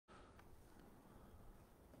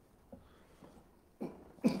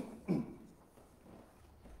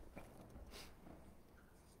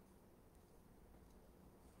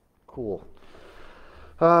Cool.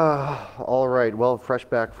 All right. Well, fresh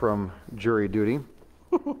back from jury duty.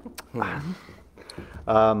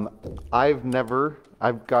 I've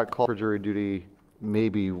got called for jury duty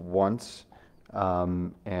maybe once,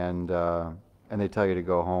 and they tell you to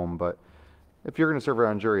go home. But if you're going to serve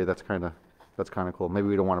around jury, that's kind of cool. Maybe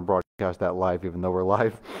we don't want to broadcast that live, even though we're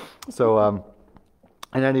live. So,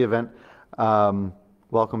 in any event,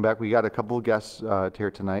 welcome back. We got a couple of guests here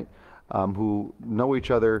tonight who know each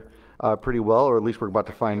other pretty well, or at least we're about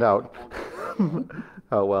to find out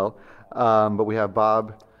how well. But we have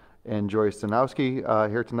Bob and Joyce Stanowski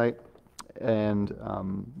here tonight, and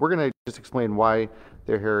we're going to just explain why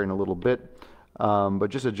they're here in a little bit. But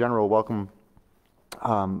just a general welcome.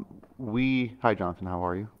 Hi, Jonathan. How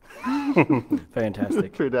are you?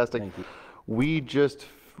 Fantastic. Fantastic. Thank you. We just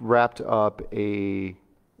wrapped up for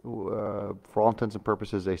all intents and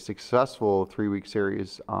purposes, a successful 3-week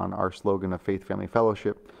series on our slogan of Faith Family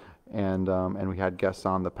Fellowship, and we had guests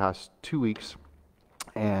on the past 2 weeks,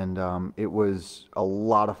 and it was a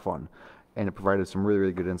lot of fun, and it provided some really,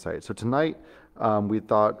 really good insight. So tonight, we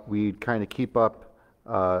thought we'd kind of keep up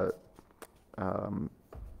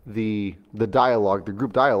the dialogue, the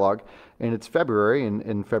group dialogue, and it's February,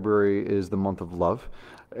 and February is the month of love,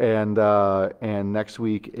 and next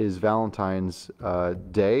week is Valentine's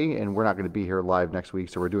Day, and we're not going to be here live next week,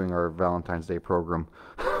 so we're doing our Valentine's Day program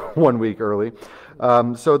 1 week early.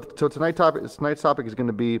 So tonight's topic is going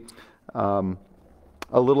to be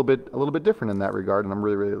a little bit different in that regard, and I'm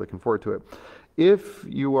really, really looking forward to it. If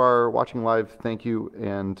you are watching live, thank you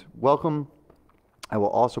and welcome. I will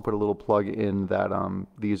also put a little plug in that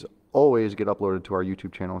these always get uploaded to our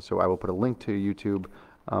YouTube channel, so I will put a link to YouTube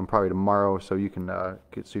probably tomorrow, so you can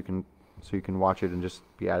watch it and just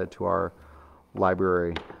be added to our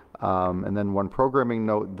library. And then one programming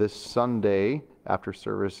note: this Sunday after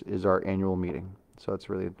service is our annual meeting, so it's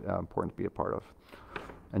really important to be a part of.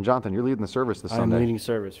 And Jonathan, you're leading the service this Sunday. I'm leading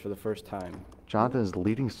service for the first time. Jonathan is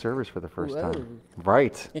leading service for the first time.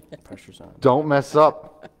 Right. Pressure's on. Don't mess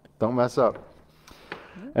up. Don't mess up.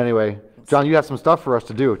 Anyway, John, you have some stuff for us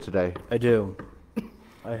to do today. I do.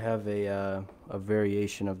 I have a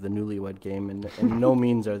variation of the newlywed game, and no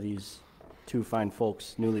means are these two fine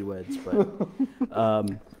folks newlyweds, but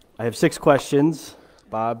I have 6 questions.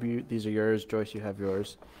 Bob, these are yours. Joyce, you have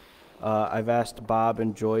yours. I've asked Bob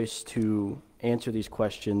and Joyce to answer these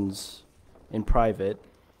questions in private,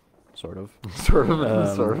 sort of. Sort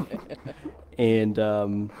of.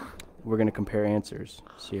 And we're going to compare answers,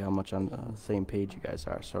 see how much on the same page you guys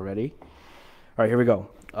are. So ready? All right, here we go.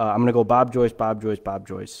 I'm going to go Bob, Joyce, Bob, Joyce, Bob,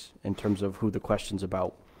 Joyce in terms of who the question's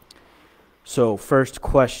about. So first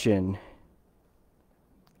question,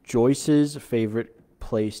 Joyce's favorite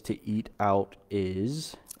place to eat out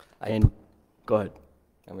is, go ahead.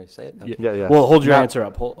 I'm going to say it? Yeah. Yeah. Well, hold your answer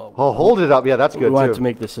up. Hold it up. Yeah, that's good, We wanted too. to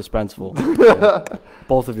make this suspenseful. Yeah.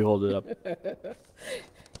 Both of you hold it up.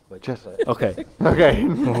 Okay. Okay.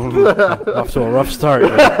 Off to a rough start.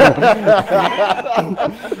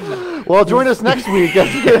 Well, join us next week.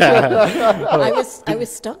 I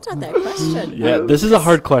was stumped on that question. Yeah, this is a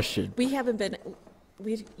hard question. We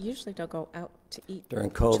usually don't go out to eat During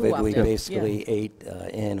too COVID, we often. basically ate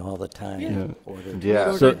in all the time. Yeah. Ordered. Yeah.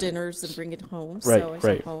 We order dinners and bring it home. So I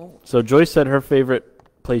said home. So Joyce said her favorite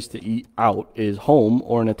place to eat out is home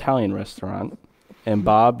or an Italian restaurant. And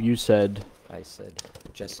Bob, you said I said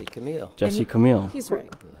Jesse Camille. Jesse Camille. He's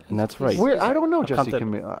right. And that's right. Where, I don't know I'll count Jesse that-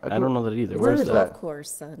 Camille. I don't know that either. Where Where's is that? that? Golf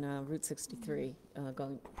course on Route 63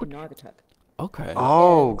 going in Naugatuck. Okay.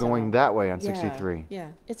 Oh, And, going that way on 63. Yeah,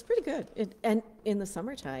 it's pretty good. And in the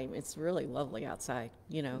summertime, it's really lovely outside,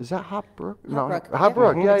 you know. Is that Hop Brook? Brook, No, Hop yeah.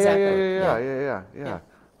 Brook. Yeah, Exactly. yeah.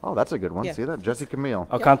 Oh, that's a good one. Yeah. See that? Jesse Camille.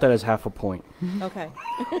 I'll count that as half a point. Okay.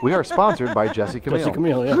 We are sponsored by Jesse Camille. Jesse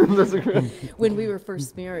Camille, yeah. When we were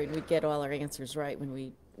first married, we'd get all our answers right when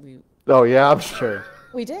we Oh, yeah, I'm sure.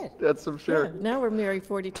 we did. That's I'm sure. Yeah, now we're married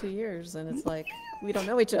 42 years, and it's like we don't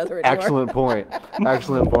know each other anymore. Excellent point.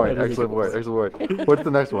 Excellent point. Excellent point. Excellent point. What's the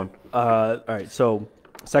next one? All right, so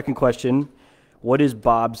second question. What is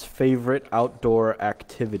Bob's favorite outdoor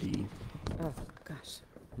activity? Oh gosh.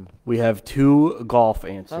 We have 2 golf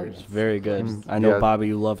answers. yes. Very good. I know, Yeah. Bobby,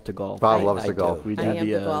 you love to golf. Bob I- loves I to golf. do. We I had am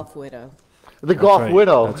the golf widow. The Golf right.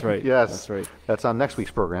 Widow. That's right. Yes. That's right. That's on next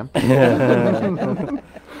week's program.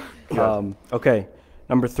 Okay,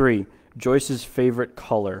 number 3. Joyce's favorite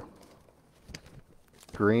color.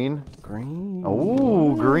 Green. Green.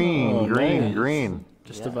 Oh, green, Oh, green, nice. green.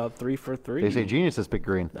 Just about 3 for 3. They say geniuses pick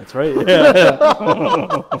green, That's right. Yeah.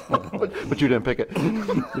 but you didn't pick it.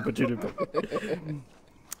 But you didn't.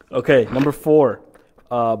 Okay, number 4.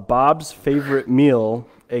 Bob's favorite meal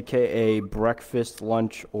aka breakfast,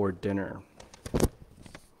 lunch, or dinner.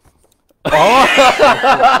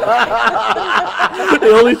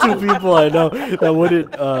 The only two people I know that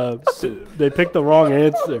wouldn't, they picked the wrong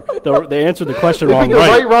answer. They answered the question wrong. The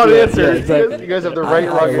right wrong Yeah, answer. yeah, exactly. You guys have the right I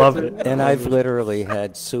wrong love answer. it. And I've literally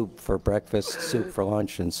had soup for breakfast, soup for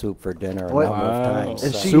lunch, and soup for dinner a What? number of times.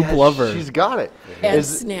 And so- she Soup has- lover. She's got it. And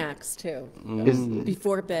Is- snacks too, is-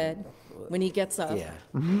 before bed, when he gets up, yeah,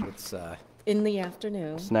 it's in the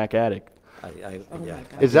afternoon. Snack addict. yeah. God.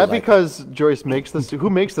 Is that because Joyce makes the soup? Who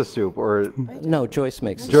makes the soup? Or No, Joyce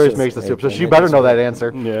makes the Joyce soup. makes the soup, so And she it better is know that great.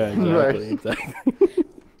 answer. Yeah, exactly. exactly.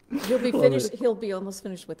 He'll be finished, he'll be almost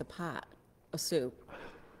finished with a pot of soup.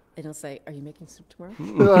 And he'll say, "Are you making soup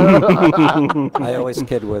tomorrow?" I always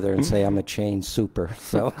kid with her and say I'm a chain souper.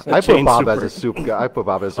 So I put Chain Bob super. as a soup guy. I put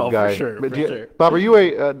Bob as a soup Oh, for guy. sure, But for do you- sure. Bob, are you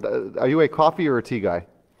a coffee or a tea guy?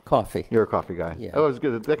 coffee. You're a coffee guy. Yeah. Oh, it's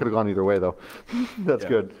good. That could have gone either way, though. That's Yeah.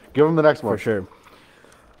 good. Give him the next one. For sure.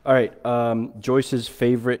 All right. Joyce's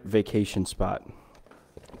favorite vacation spot.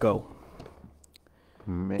 Go.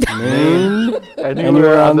 Maine. And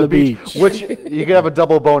Anywhere on the beach. Which you could have a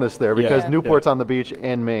double bonus there because Yeah. Newport's on the beach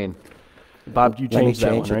and Maine. Bob, you Let me changed that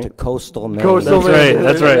change one, it right? to coastal Maine. Coastal That's Maine. right.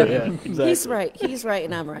 That's right. Yeah, exactly. He's right,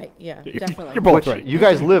 and I'm right. Yeah, definitely. You're both Which right. you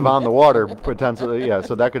guys live on the water potentially. Yeah,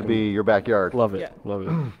 so that could be your backyard. Love it. Yeah. Love it.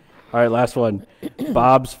 All right, last one.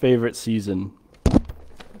 Bob's favorite season.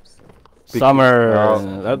 Summer.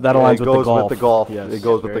 That Yeah, aligns it with goes the golf. with the golf. Yes. It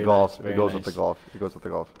goes with the Very golf. nice, It very goes with the nice. golf. It goes with the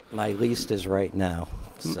golf. My least is right now.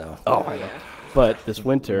 So Oh, but this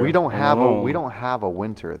winter. We don't I have a know. we don't have a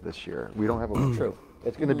winter this year. We don't have a winter. True.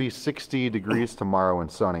 It's going to be 60 degrees tomorrow and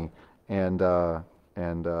sunny, and I'm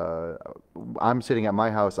sitting at my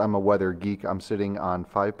house. I'm a weather geek. I'm sitting on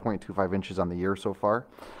 5.25 inches on the year so far.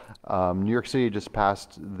 New York City just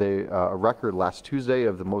passed a record last Tuesday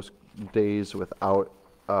of the most days without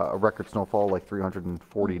a record snowfall, like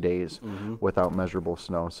 340 days without measurable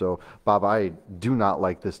snow. So, Bob, I do not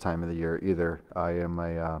like this time of the year either. I am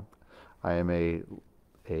a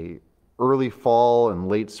early fall and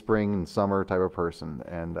late spring and summer type of person,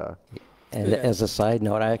 and And as a side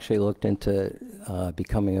note, I actually looked into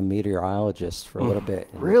becoming a meteorologist for a little bit.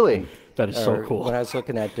 really. That is so Or cool. When I was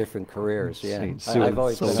looking at different careers, yeah. Soup. I've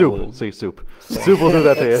always been soup. Say soup. Soup will do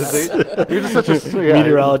that to you. See? You're just such a yeah.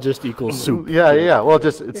 Meteorologist equals soup. Yeah, yeah. Well,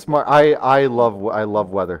 just it's smart. I love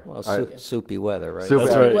weather. Well, I, soupy weather, right? Soup-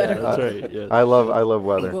 That's Yeah. right. Weather. That's right. Yes. I love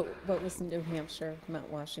weather. What was the New Hampshire,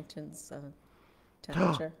 Mount Washington's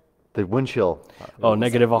temperature? The wind chill. Oh,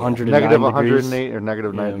 negative 109 Negative degrees. 108 or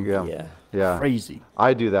negative 90. Yeah. Yeah. Yeah. Crazy.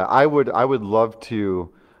 I do that. I would love to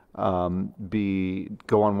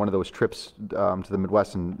go on one of those trips to the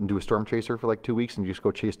Midwest and do a storm chaser for like 2 weeks and just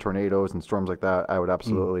go chase tornadoes and storms like that. I would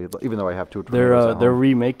absolutely, even though I have two tornadoes. They're at home.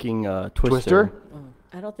 remaking Twister. Twister. Oh,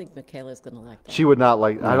 I don't think Michaela's going to like that. She would not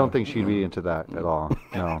like. I don't think she'd be into that at all.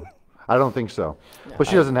 No, I don't think so. But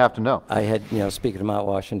she doesn't have to know. I had, speaking of Mount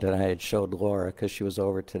Washington, I had showed Laura because she was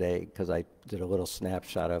over today because I did a little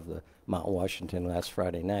snapshot of the Mount Washington last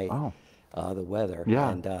Friday night. Oh. The weather. Yeah.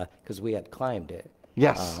 And because we had climbed it.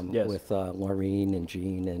 Yes. Yes. With Laureen and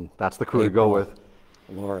Jean and That's the crew to go April, with.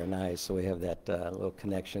 Laura and I, so we have that little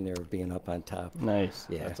connection there of being up on top. Nice.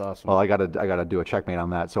 Yeah. That's awesome. Well, I gotta do a checkmate on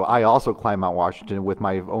that. So I also climb Mount Washington with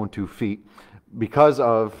my own 2 feet because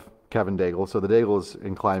of Kevin Daigle. So the Daigles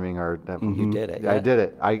in climbing are. You did it. I Yeah. did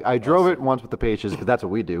it. I drove it once with the Pages because that's what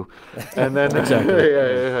we do. And then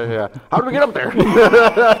yeah. How do we get up there?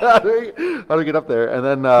 How do we get up there? And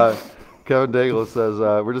then Kevin Daigle says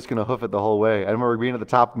we're just gonna hoof it the whole way. I remember being at the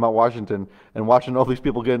top of Mount Washington and watching all these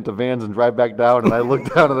people get into vans and drive back down. And I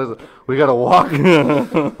looked down and I said, "We gotta walk."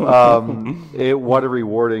 What a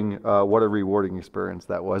rewarding experience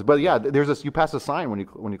that was. But yeah, you pass a sign when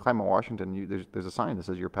you climb Mount Washington. There's a sign that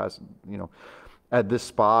says you're past at this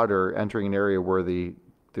spot or entering an area where the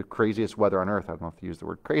craziest weather on earth. I don't know if you use the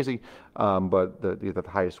word crazy, but either the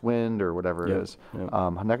highest wind or whatever it Yep, is.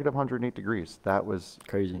 yep. Negative 108 degrees. That was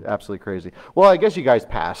Crazy. absolutely crazy. Well, I guess you guys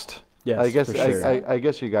passed. Yes, I guess for sure. I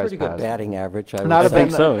guess you guys Pretty good passed. batting average. I Not would a say.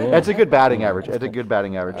 think so, yeah. It's a good batting average. It's a good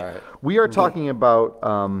batting average. All right. We are talking about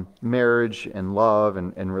marriage and love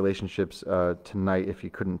and relationships tonight, if you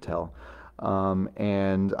couldn't tell.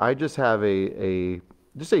 And I just have a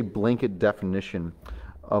blanket definition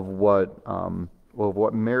of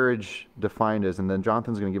what marriage defined is, and then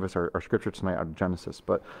Jonathan's going to give us our scripture tonight out of Genesis.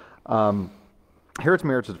 But here it's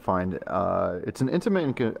marriage defined. It's an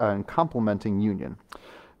intimate and complementing union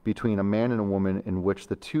between a man and a woman in which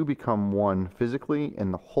the two become one physically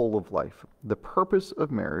in the whole of life. The purpose of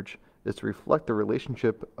marriage is to reflect the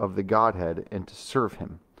relationship of the Godhead and to serve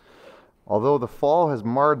him. Although the fall has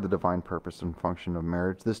marred the divine purpose and function of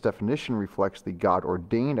marriage, this definition reflects the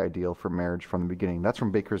God-ordained ideal for marriage from the beginning. That's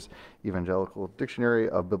from Baker's Evangelical Dictionary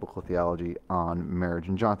of Biblical Theology on Marriage.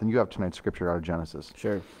 And Jonathan, you have tonight's scripture out of Genesis.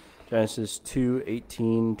 Sure. Genesis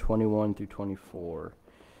 2:18, 21 through 24.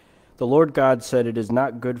 The Lord God said, "It is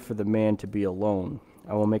not good for the man to be alone.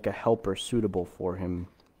 I will make a helper suitable for him."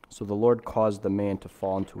 So the Lord caused the man to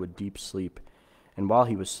fall into a deep sleep. And while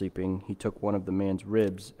he was sleeping, he took one of the man's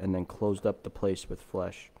ribs and then closed up the place with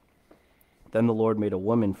flesh. Then the Lord made a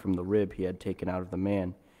woman from the rib he had taken out of the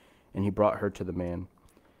man, and he brought her to the man.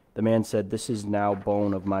 The man said, "This is now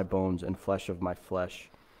bone of my bones and flesh of my flesh.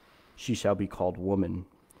 She shall be called woman,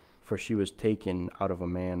 for she was taken out of a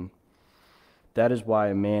man. That is why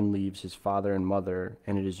a man leaves his father and mother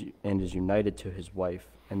and is united to his wife,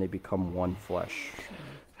 and they become one flesh."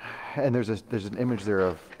 And there's an image there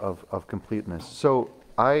of completeness. So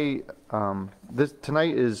this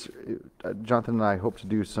tonight is Jonathan and I hope to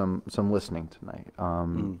do some listening tonight,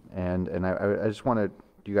 and I just wanted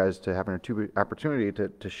you guys to have an opportunity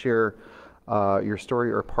to share your story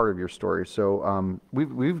or part of your story. So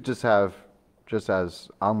we've just as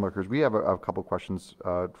onlookers, we have a couple questions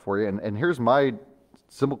for you, and here's my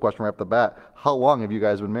simple question right off the bat: how long have you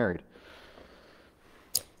guys been married?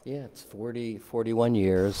 Yeah, it's 41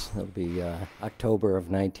 years. It'll be October of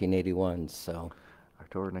 1981, so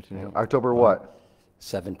October 1980. October what?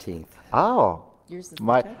 17th. Oh, Yours is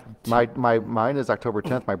mine is October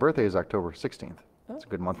 10th. My birthday is October 16th. It's a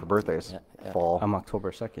good month for birthdays. Yeah. Fall. I'm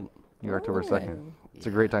October 2nd. You're October 2nd. It's a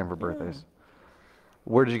great time for birthdays.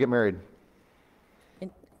 Where did you get married?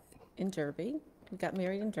 in Derby. We got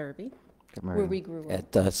married in Derby, Get where married. we grew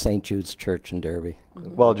up. At St. Jude's Church in Derby.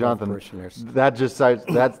 Well, Jonathan, Parishioners. that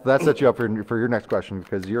sets you up for your next question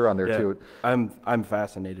because you're on there too. I'm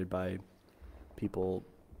fascinated by people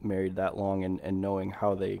married that long and knowing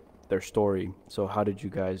how their story. So how did you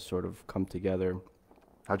guys sort of come together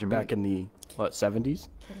How'd you meet? back in the 70s?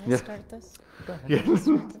 Can I start this? Yes.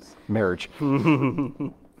 Marriage.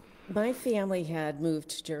 My family had moved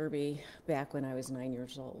to Derby back when I was 9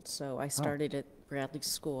 years old, so I started at Bradley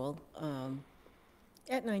School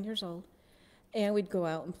at 9 years old, and we'd go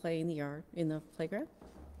out and play in the yard, in the playground.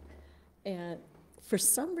 And for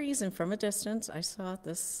some reason, from a distance, I saw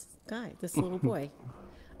this guy, this little boy,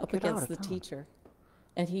 up against the teacher,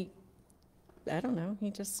 and he, I don't know,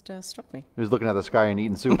 he just struck me. He was looking at the sky and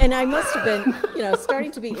eating soup. And I must have been,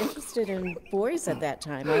 starting to be interested in boys at that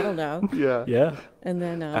time. I don't know. Yeah. Yeah. And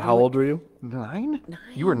then How old were you? 9?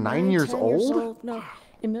 You were 9 years 10 old? No,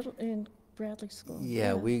 in Bradley School.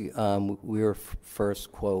 Yeah, we were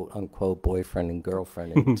first quote unquote boyfriend and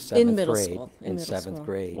girlfriend in seventh middle grade. school, in In middle seventh school.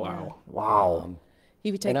 grade. Wow. Wow.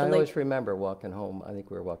 He would take And the I always late, remember walking home. I think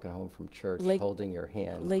we were walking home from church, Late- holding your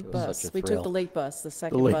hand. late It was bus. such a We took thrill. the late bus, the The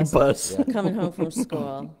second late bus. coming home from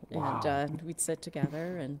school. And we'd sit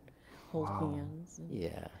together and hold hands and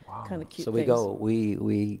Yeah. kind of cute So things.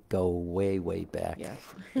 we go way back. Yeah,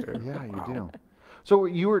 Yeah, you do. So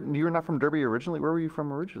you were not from Derby originally? Where were you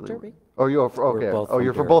from originally? Derby. Oh, you We're okay. both Oh, from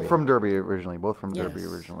you're both Derby. from Derby originally. Both from Derby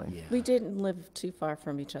Yes. originally. Yeah. we didn't live too far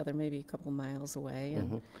from each other, maybe a couple miles away.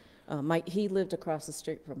 And Mm-hmm. he lived across the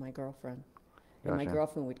street from my girlfriend. And my Gotcha.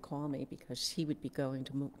 girlfriend would call me because he would be going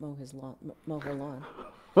to mow her lawn.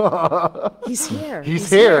 He's here. He's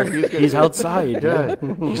here. He's outside. Yeah.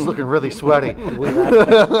 He's looking really sweaty. We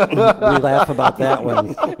laugh about that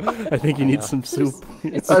one. I think you need some soup.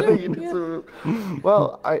 It's I true, think you yeah. do.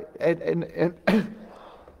 Well, and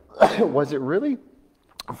was it really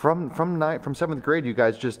from 7th grade? You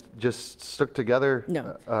guys just stuck together?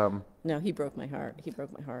 No. No, he broke my heart. He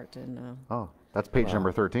broke my heart, and Oh, that's page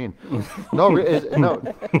number 13. No, no.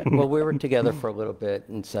 Well, we were together for a little bit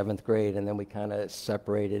in seventh grade, and then we kind of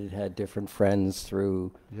separated, had different friends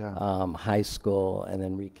through Yeah. high school, and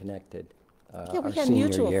then reconnected. yeah, we our had senior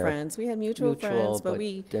mutual year. friends. We had mutual friends, but but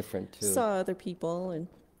we different too. saw other people, and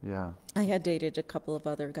Yeah. I had dated a couple of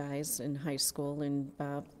other guys in high school, and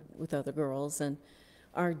Bob with other girls, and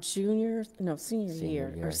our senior Senior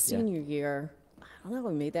year, year, our yeah. senior year, I don't know,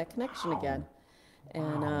 we made that connection again,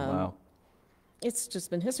 and Wow. it's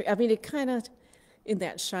just been history. I mean, it kind of, in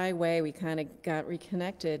that shy way, we kind of got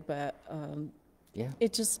reconnected, but Yeah.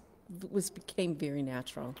 it just became very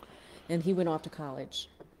natural. And he went off to college.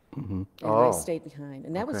 And Oh. I stayed behind,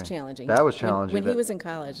 and that was Okay. challenging. That was When- challenging. When he That- was in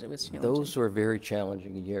college, it was challenging. Those were very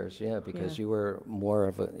challenging years, yeah, because Yeah. you were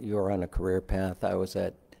you were on a career path. I was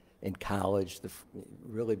in college,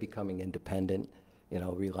 really becoming independent,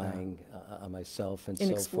 relying on myself and In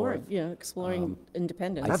so exploring, forth. exploring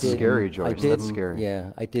independence. That's scary, Joyce. That's scary.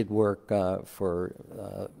 Yeah, I did work for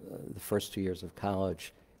the first 2 years of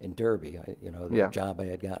college in Derby. The Yeah. job I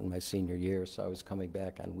had gotten my senior year, so I was coming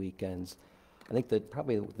back on weekends. I think that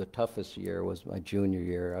probably the toughest year was my junior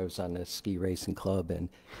year. I was on the ski racing club, and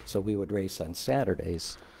so we would race on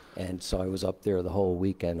Saturdays. And so I was up there the whole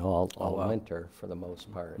weekend, all winter for the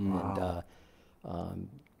most part. Wow. And,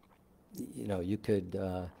 you could,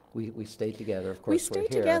 we stayed together, of course. We we're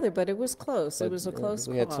stayed here, together, but it was close. It but, was a close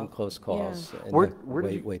call. We had some close calls. And Where did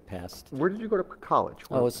way, you- way past. Where did you go to college?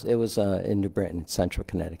 It was in New Britain, Central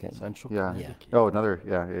Connecticut. Central Yeah. Connecticut. Oh, another.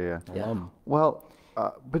 Yeah, yeah, yeah. Yeah. Well,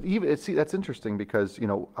 but even see that's interesting because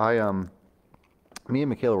me and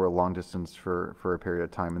Michaela were long distance for a period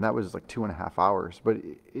of time, and that was like 2.5 hours. But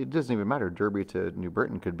it doesn't even matter. Derby to New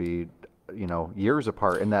Britain could be, years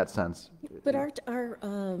apart in that sense. But our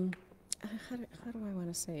how do I want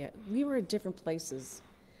to say it? We were at different places.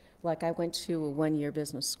 Like I went to a 1-year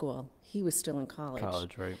business school. He was still in college.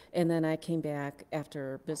 College, right. And then I came back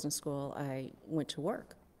after business school. I went to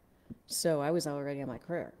work. So I was already on my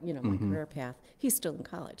career, my career path. He's still in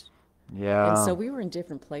college. Yeah. And so we were in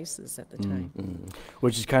different places at the time.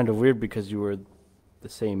 Which is kind of weird because you were the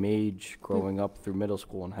same age growing up through middle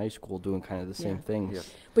school and high school doing kind of the same Yeah. things. Yeah.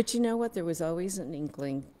 But you know what? There was always an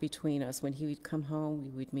inkling between us. When he would come home, we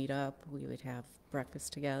would meet up. We would have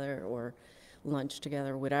breakfast together or lunch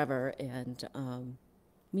together, whatever. And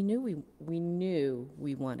we knew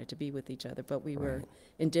we wanted to be with each other, but we were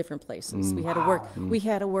in different places. We had to work. We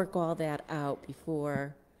had to work all that out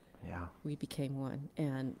before Yeah. we became one,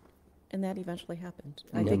 and that eventually happened.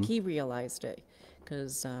 I think he realized it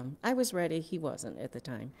because I was ready. He wasn't at the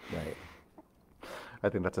time. Right. I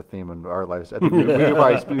think that's a theme in our lives. I think we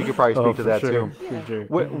could probably speak to that too. For sure.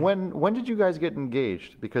 When did you guys get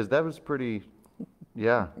engaged? Because that was pretty.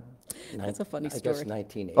 Yeah. That's a funny I guess story.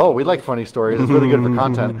 1980. Oh, we like funny stories. It's really good for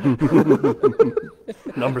content.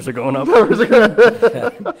 Numbers are going up.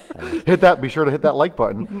 Hit that. Be sure to hit that like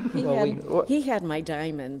button. He had my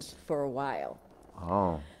diamond for a while,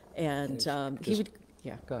 Oh and he would.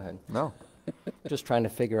 Yeah. Go ahead. no. Just trying to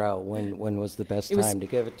figure out when was the best It was- time to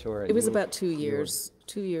give it to her. It was You- about 2 years,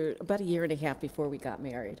 about a year and a half before we got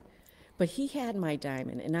married. But he had my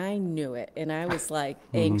diamond, and I knew it, and I was like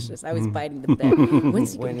anxious. I was biting the bit.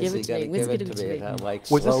 When's he When gonna is give he it to going me? to When's give he it gonna to give me? it to me?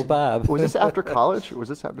 Like Was slow this, Bob. was this after college, or was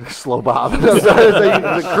this after Slow Bob? That was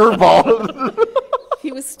the curveball.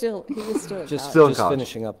 He was still in Just, college. Still in just college.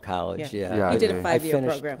 finishing up college, Yeah. yeah. Yeah, He did a yeah. 5-year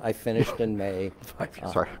program. I finished in May.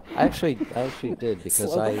 Sorry. I actually did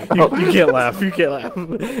because Slow I, You can't laugh. You can't laugh.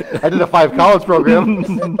 I did a 5 college program.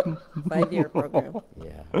 5-year program.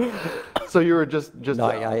 yeah. So you were just. No,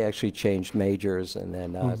 I actually changed majors and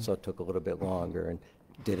then, so it took a little bit longer and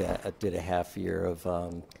did a half year of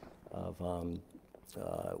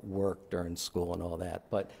work during school and all that.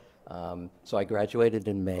 But, so I graduated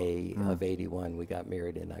in May of 81. We got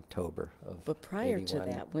married in October of But prior to 81.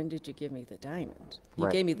 that, when did you give me the diamond? You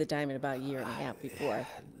Right. gave me the diamond about a year and a half before.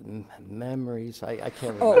 Memories, I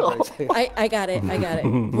can't remember. Oh, I got it.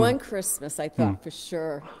 One Christmas, I thought for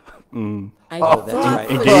sure. I thought that's right.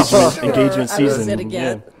 for Engagement- sure engagement I was season, going to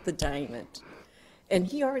get yeah. the diamond. And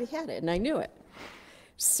he already had it, and I knew it.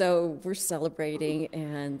 So we're celebrating,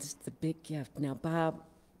 and the big gift. Now, Bob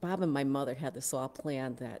and my mother had this all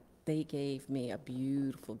planned that they gave me a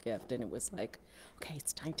beautiful gift, and it was like, okay,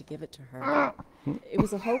 it's time to give it to her. It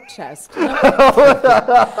was a hope chest. And I'm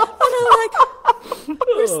like,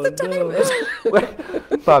 where's the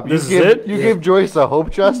diamond? Bob, This is it? You gave Joyce a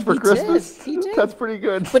hope chest for He did, Christmas? he did. That's pretty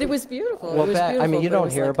good. But it was beautiful. Well, it was I beautiful, mean, you but it don't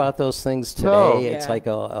was hear like- about those things today. No. It's Yeah.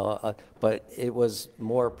 like but it was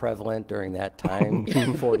more prevalent during that time.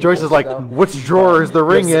 40 Joyce years is like, ago. which drawer is the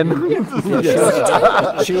ring in?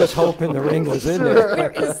 She was hoping the ring was in there.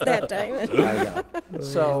 Where is that diamond? I know.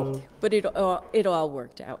 So, But it all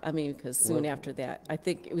worked out. I mean, because soon after that, I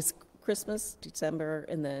think it was Christmas, December,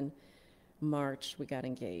 and then March we got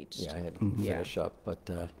engaged. yeah, I had to finish up, but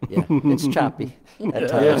yeah, it's choppy at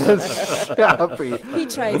times. Yes. Happy. He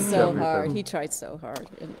tried so hard. He tried so hard.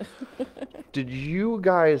 And Did you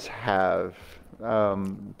guys have,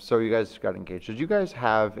 so you guys got engaged, did you guys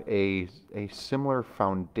have a similar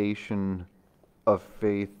foundation of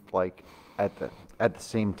faith, like, at the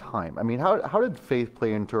same time? I mean, how did faith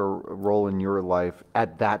play into a role in your life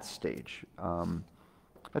at that stage?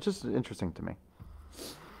 That's just interesting to me.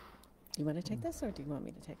 you want to take this, or do you want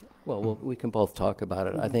me to take it? Well, we can both talk about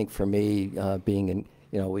it. I think for me, being in,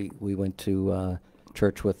 we went to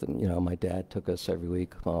church with, my dad took us every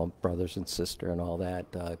week, brothers and sister and all that,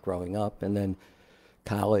 growing up. And then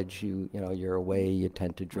college, you're away, you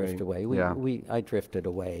tend to drift Right. away. Yeah. I drifted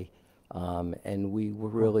away. And we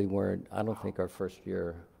really weren't, I don't think our first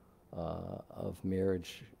year of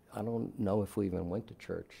marriage, I don't know if we even went to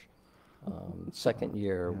church. Second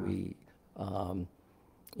year, we,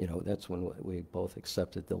 that's when we both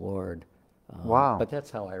accepted the Lord. Wow. But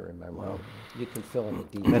that's how I remember. You can fill in the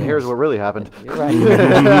details. And here's what really happened. You're right.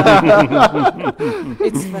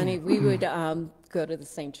 It's funny, we would go to the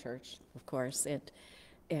same church, of course,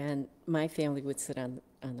 and my family would sit on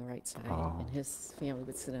the right side, and his family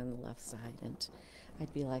would sit on the left side, and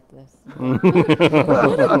I'd be like this.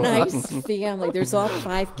 What a nice family. There's all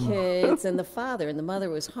 5 kids, and the father and the mother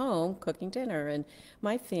was home cooking dinner, and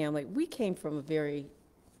my family, we came from a very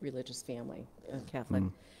religious family, Catholic.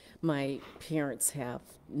 My parents have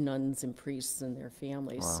nuns and priests in their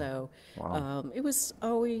families, so it was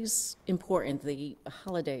always important. The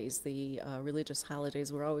holidays, the religious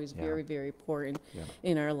holidays were always very, very important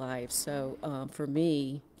in our lives. So for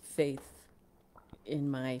me, faith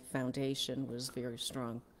in my foundation was very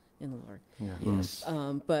strong in the Lord. Yes.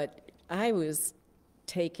 But I was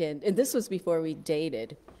taken, and this was before we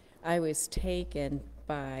dated, I was taken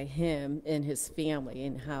by him and his family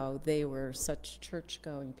and how they were such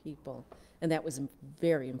church-going people. And that was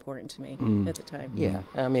very important to me at the time. Yeah,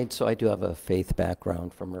 I mean, so I do have a faith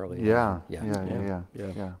background from early Yeah. on.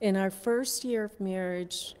 Yeah. In our first year of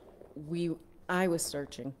marriage, I was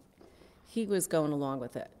searching. He was going along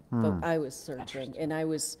with it, but I was searching, and I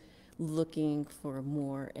was looking for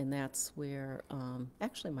more, and that's where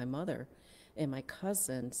actually my mother and my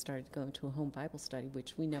cousin started going to a home Bible study,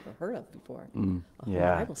 which we never heard of before. A home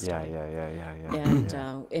Bible study.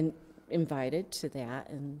 And invited to that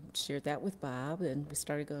and shared that with Bob, and we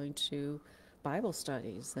started going to Bible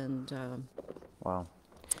studies, and Wow.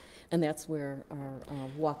 and that's where our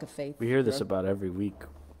walk of faith. We hear this grew. about every week,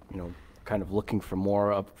 kind of looking for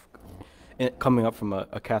more coming up from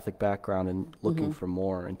a Catholic background and looking for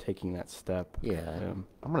more and taking that step. Yeah. I'm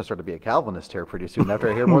going to start to be a Calvinist here pretty soon after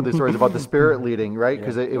I hear more of these stories about the Spirit leading, right?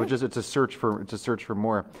 Because it's a search for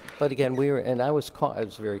more. But again, I was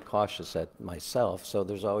very cautious at myself, so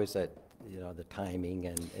there's always that, the timing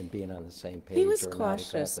and being on the same page. He was or not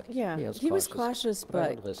cautious. exactly. Yeah, he was cautious, but I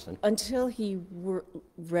but would listen. until he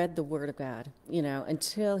read the Word of God,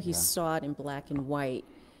 until he saw it in black and white,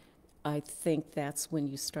 I think that's when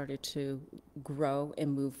you started to grow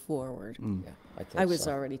and move forward. Yeah, I think I was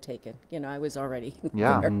so. already taken. I was already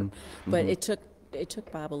Yeah. there. But it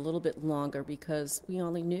took Bob a little bit longer because we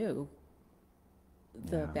only knew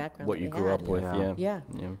the background What that you we grew had. up with, Yeah. yeah.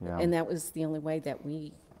 Yeah. And that was the only way that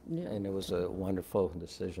we knew. And it was a wonderful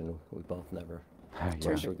decision. We both never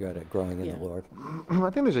Yeah. regretted growing in Yeah. the Lord. I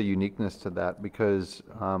think there's a uniqueness to that because,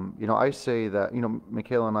 I say that,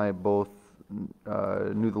 Michaela and I both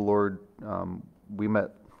knew the Lord. We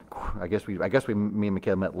met, me and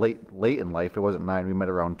Michaela met late in life. It wasn't 9. We met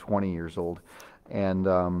around 20 years old, and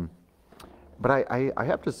but I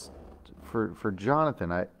have to, for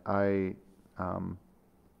Jonathan,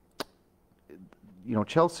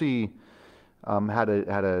 Chelsea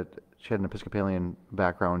she had an Episcopalian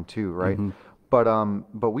background too, right?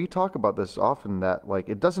 But we talk about this often that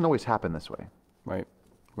it doesn't always happen this way. Right.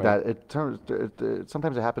 That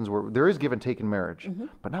sometimes it happens where there is give and take in marriage,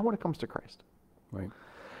 but not when it comes to Christ. Right.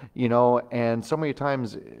 And so many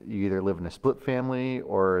times you either live in a split family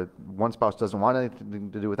or one spouse doesn't want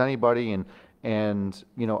anything to do with anybody, and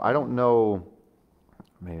I don't know,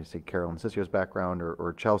 maybe say Carol and Cicio's background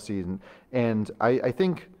or Chelsea's, and I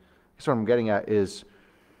think that's what I'm getting at is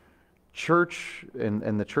church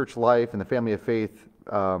and the church life and the family of faith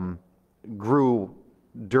grew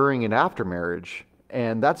during and after marriage.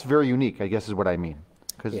 And that's very unique, I guess, is what I mean.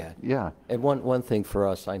 Yeah. And one thing for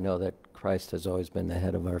us, I know that Christ has always been the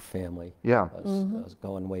head of our family. Yeah. Us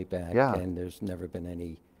going way back. Yeah. And there's never been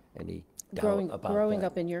any doubt about growing that.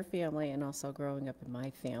 up in your family and also growing up in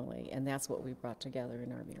my family, and that's what we brought together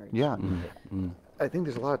in our marriage. Yeah. I think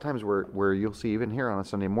there's a lot of times where you'll see, even here on a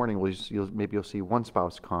Sunday morning, you'll see one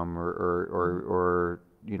spouse come or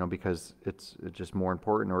because it's just more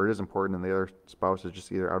important, or it is important, and the other spouse is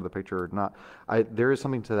just either out of the picture or not. There is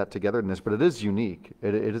something to that togetherness, but it is unique.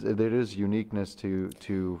 It is uniqueness to.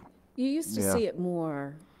 You used to Yeah. see it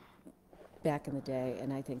more back in the day,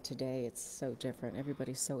 and I think today it's so different.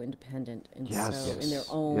 Everybody's so independent and Yes. so in their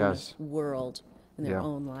own Yes. world, in their Yeah.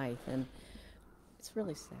 own life, and it's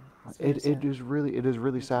really sad. It's very It sad. is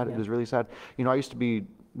really sad. Yeah. It is really sad. I used to be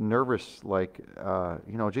nervous,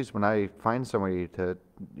 geez, when I find somebody to,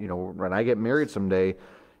 when I get married someday,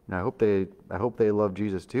 I hope they love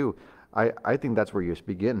Jesus too. I think that's where you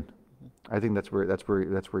begin. I think that's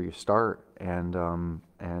where you start, and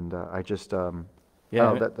I just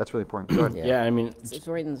Yeah. that's really important. Go ahead. Yeah, I mean, It's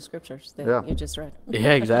right in the scriptures that Yeah. you just read.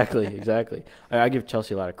 yeah, exactly. I give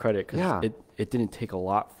Chelsea a lot of credit because Yeah. it didn't take a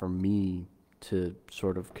lot for me to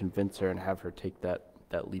sort of convince her and have her take that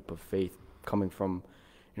that leap of faith coming from,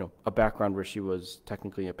 a background where she was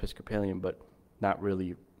technically Episcopalian, but not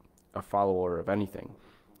really a follower of anything.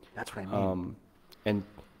 That's what I mean. And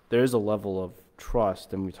there is a level of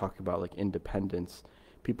trust, and we talk about like independence.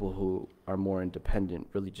 People who are more independent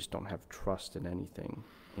really just don't have trust in anything.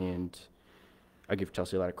 And I give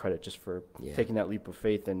Chelsea a lot of credit just for taking that leap of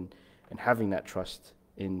faith and having that trust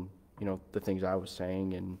in, the things I was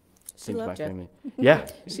saying and She things my loved you. family. Yeah.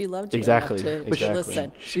 She loved you Exactly, enough to exactly.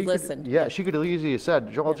 listen. She could- listened. Yeah, she could have easily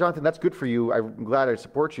said, "Well, Jonathan, that's good for you. I'm glad I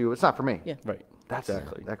support you. It's not for me." Yeah. Right.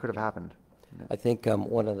 Exactly. That could have happened. I think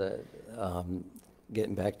one of the,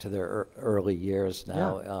 getting back to their early years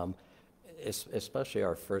now, especially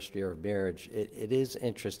our first year of marriage, it is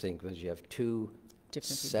interesting because you have two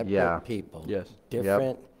Different people. separate Yeah. people. Yes.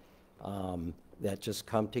 Different, that just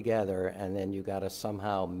come together, and then you got to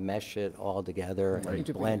somehow mesh it all together and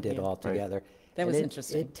Integrate, blend it yeah. all together. That And was it-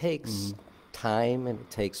 interesting. It takes time and it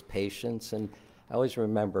takes patience, and I always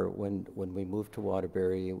remember when we moved to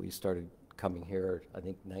Waterbury, we started coming here, I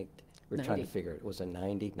think we're trying 90. to figure it, was it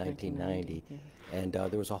 1990? yeah. And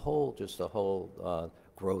there was a whole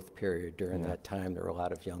growth period during that time. There were a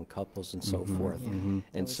lot of young couples and so forth.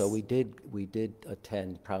 And so we did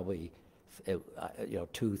attend probably,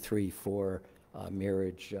 2, 3, 4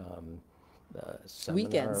 marriage seminars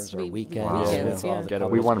Weekends. or We- weekends. weekends, with all yeah. the Get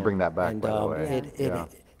couples. We want to bring that back, And by the way. Yeah.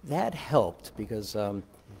 that helped because,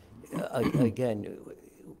 again,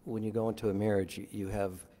 when you go into a marriage, you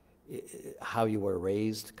have how you were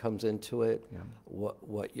raised comes into it.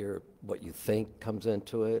 What you think comes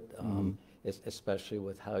into it. Especially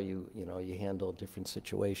with how you handle different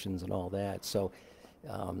situations and all that. So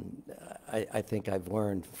I think I've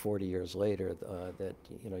learned 40 years later that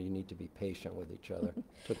you need to be patient with each other.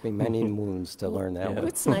 Took me many moons to learn that one.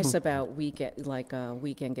 What's nice about weekend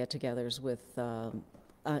get-togethers with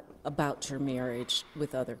about your marriage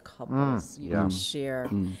with other couples? You can share,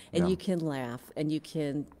 and you can laugh, and you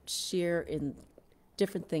can share in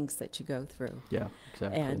different things that you go through. Yeah,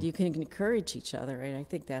 exactly. And you can encourage each other, and I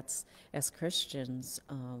think that's, as Christians,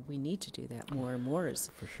 we need to do that more and more, is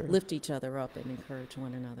lift each other up and encourage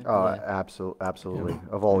one another. Oh, absolutely,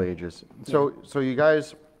 of all ages. So you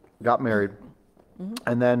guys got married,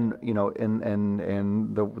 and then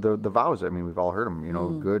and the vows. I mean, we've all heard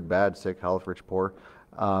them. Good, bad, sick, health, rich, poor,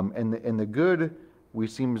 and the good,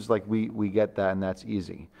 seems like we get that, and that's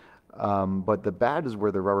easy. But the bad is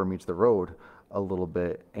where the rubber meets the road a little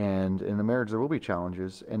bit, and in a marriage there will be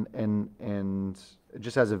challenges, and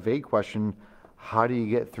just as a vague question, how do you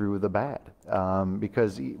get through the bad?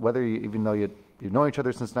 Because whether even though you've known each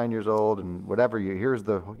other since 9 years old and whatever, you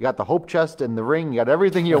got the hope chest and the ring, you got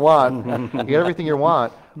everything you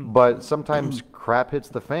want, but sometimes crap hits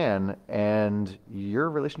the fan and your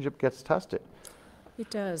relationship gets tested. It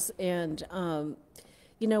does, and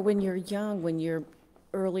when you're young, when you're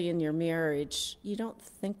early in your marriage, you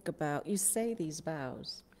say these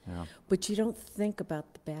vows, but you don't think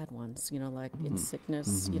about the bad ones, like in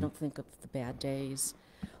sickness, you don't think of the bad days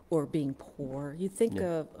or being poor. You think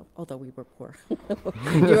of, although we were poor,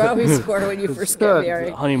 you're always poor when you first get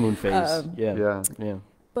married. Honeymoon phase. Yeah.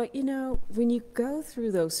 But when you go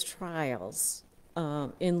through those trials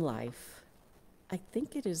in life, I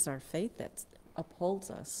think it is our faith that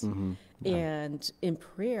upholds us. And in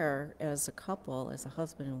prayer, as a couple, as a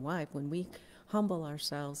husband and wife, when we humble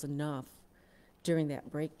ourselves enough during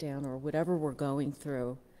that breakdown or whatever we're going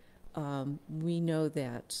through, we know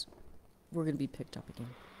that we're going to be picked up again.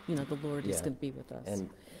 The Lord is going to be with us.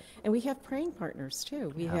 And we have praying partners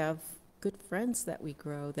too. We have good friends that we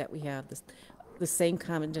grow, that we have the same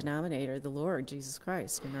common denominator, the Lord Jesus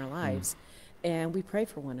Christ, in our lives. And we pray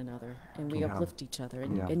for one another, and we uplift each other.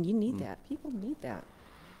 And you need that. People need that.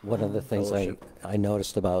 One of the things I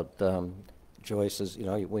noticed about Joyce is,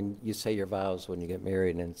 when you say your vows when you get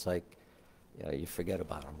married, and it's like, you forget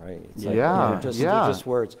about them, right? It's like, Yeah, they're just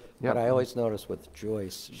words. Yeah. But I always notice with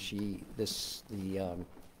Joyce,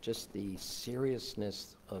 just the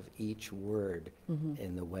seriousness of each word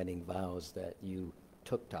in the wedding vows that you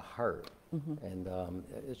took to heart. And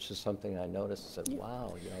it's just something I noticed. Said,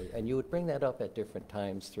 wow, and you would bring that up at different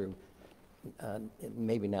times through,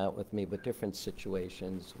 maybe not with me, but different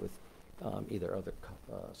situations with either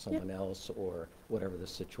someone else or whatever the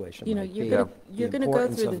situation might be. You're the going to go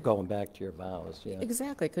importance through of going back to your vows. Yeah.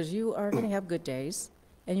 Exactly, because you are going to have good days,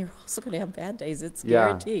 and you're also going to have bad days. It's Yeah,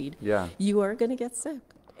 guaranteed. yeah. You are going to get sick,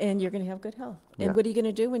 and you're going to have good health. And Yeah. what are you going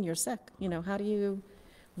to do when you're sick?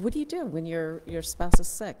 What do you do when your spouse is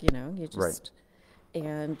sick? You just, Right.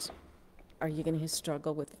 and are you going to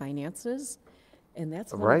struggle with finances? And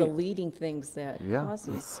that's one Right. of the leading things that Yeah.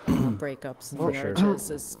 causes breakups in marriages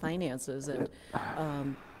is finances. And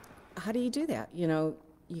how do you do that? You know,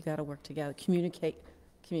 you got to work together, communication.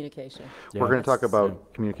 We're going to talk That's-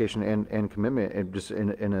 about communication and commitment in just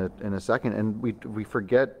in a second, and we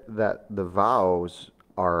forget that the vows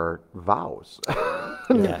are vows.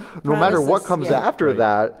 Yeah, No matter what Promises, comes yeah. after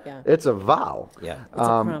that, Yeah. it's a vow. yeah. It's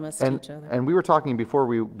a promise to and, each other. And we were talking before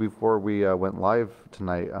we went live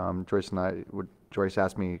tonight. Joyce and I, Joyce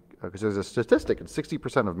asked me because there's a statistic: it's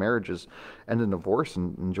 60% of marriages end in divorce.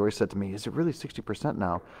 And Joyce said to me, "Is it really 60%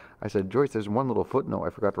 now?" I said, "Joyce, there's one little footnote I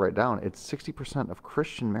forgot to write down. It's 60% of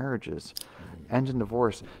Christian marriages end in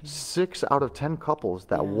divorce. 6 out of 10 couples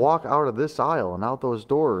that walk out of this aisle and out those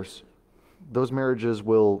doors, those marriages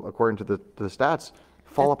will, according to the stats,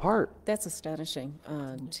 fall apart." That's astonishing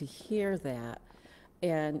to hear that.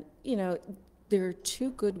 And, you know, there are two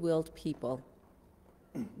good-willed people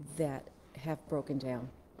that have broken down.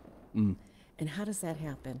 And how does that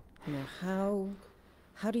happen? You know,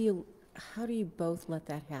 how do you both let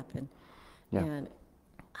that happen? Yeah. And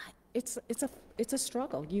it's a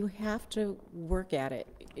struggle. You have to work at it.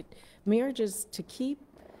 Marriages, to keep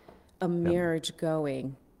a marriage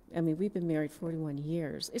going, I mean, we've been married 41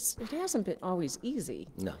 years. It hasn't been always easy.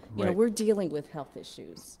 No. You know, Right. we're dealing with health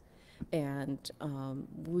issues. And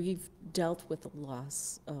we've dealt with the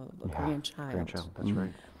loss of a grandchild. Grandchild, that's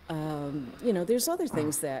right. You know, there's other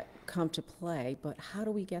things that come to play, but how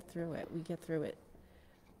do we get through it? We get through it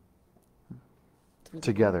through the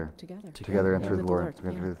Together. Lord, together. Together and Yeah, through the with Lord.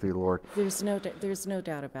 yeah. Through the Lord. There's no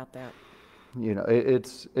doubt about that. You know,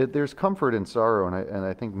 there's comfort in sorrow, and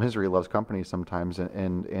I think misery loves company sometimes.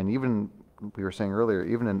 And even we were saying earlier,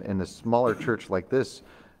 even in a smaller church like this,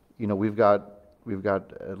 you know, we've got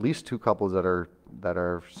at least 2 couples that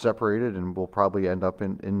are separated and will probably end up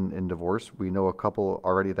in divorce. We know a couple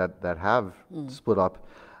already that have split up.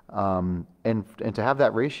 And to have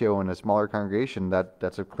that ratio in a smaller congregation,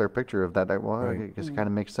 that's a clear picture of that. Well, I guess it kind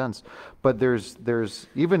of makes sense. But there's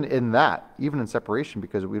even in separation,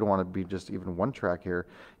 because we don't want to be just even one track here.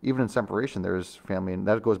 Even in separation, there's family, and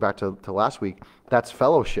that goes back to last week. That's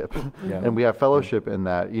fellowship, and we have fellowship in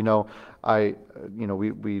that. You know,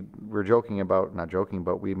 we were joking about, not joking,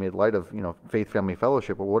 but we made light of, you know, faith, family,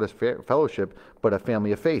 fellowship. Well, what is fellowship but a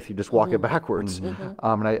family of faith? You just walk it backwards.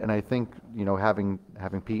 And I think, you know, having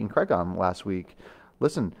Pete and Craig on last week,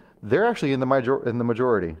 listen, they're actually in the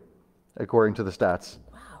majority, according to the stats.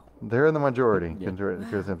 Wow. They're in the majority, according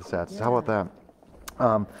to the stats. How about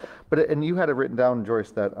that? And you had it written down,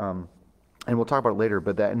 Joyce, that and we'll talk about it later,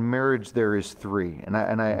 but that in marriage there is 3, and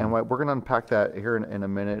we're going to unpack that here in a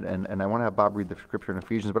minute, and I want to have Bob read the scripture in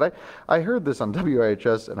Ephesians. But I heard this on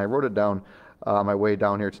WIHS, and I wrote it down on my way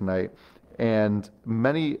down here tonight, and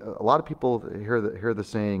a lot of people hear the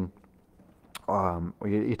saying,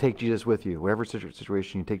 you take Jesus with you, whatever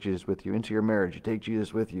situation, you take Jesus with you into your marriage, you take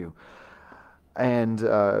Jesus with you. And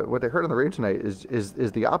what I heard on the radio tonight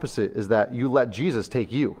is the opposite, is that you let Jesus take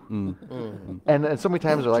you. And so many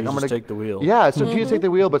times they're like, Jesus I'm going to take the wheel. Yeah, so Jesus take the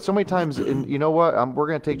wheel, but so many times, you know what, we're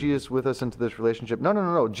going to take Jesus with us into this relationship.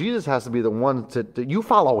 No. Jesus has to be the one to you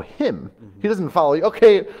follow him. He doesn't follow you.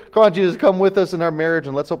 Okay, come on, Jesus, come with us in our marriage,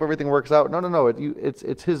 and let's hope everything works out. No.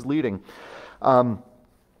 It's his leading. Bob,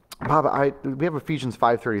 we have Ephesians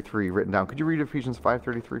 5:33 written down. Could you read Ephesians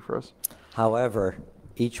 5:33 for us? However,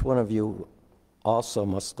 each one of you also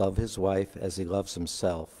must love his wife as he loves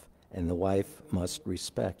himself, and the wife must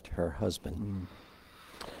respect her husband.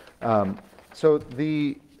 So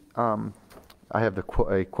I have a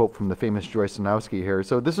quote from the famous Joyce Sanowski here.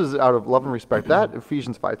 So this is out of love and respect. That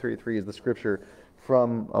Ephesians 5:33 is the scripture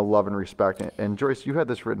from love and respect. And Joyce, you had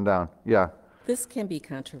this written down. Yeah. This can be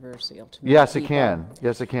controversial to many Yes, it people. can.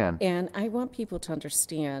 Yes, it can. And I want people to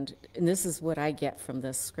understand, and this is what I get from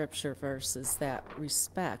this scripture verse, is that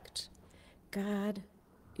respect, God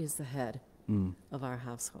is the head of our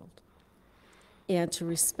household. And to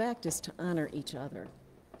respect is to honor each other.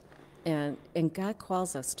 And God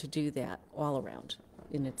calls us to do that all around.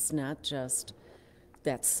 And it's not just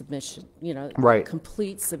that submission, you know, Right.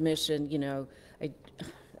 complete submission, you know.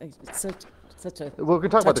 It's such a We're going to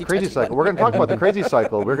talk about the crazy touchy cycle. one. We're going to talk about the crazy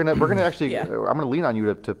cycle. We're going to actually, Yeah. I'm going to lean on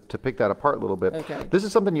you to pick that apart a little bit. Okay. This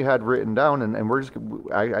is something you had written down, and we're just,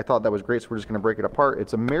 I thought that was great, so we're just going to break it apart.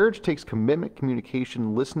 It's a marriage takes commitment,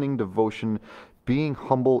 communication, listening, devotion, being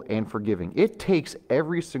humble, and forgiving. It takes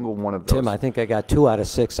every single one of those. Tim, I think I got 2 out of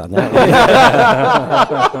 6 on that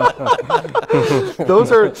one.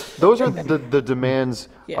 those are the demands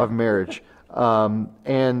Yeah. of marriage.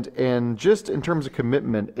 And just in terms of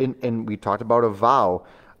commitment, and we talked about a vow.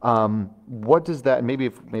 What does that? Maybe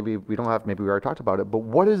we don't have. Maybe we already talked about it. But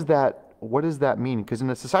what does that what does that mean? Because in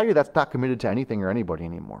a society that's not committed to anything or anybody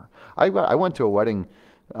anymore. I went to a wedding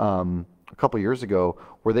a couple years ago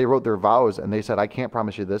where they wrote their vows and they said, I can't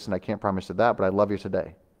promise you this and I can't promise you that, but I love you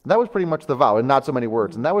today. And that was pretty much the vow, and not so many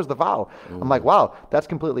words. And that was the vow. I'm like, wow, that's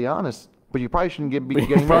completely honest. But you probably shouldn't be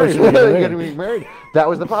getting married. Getting married. That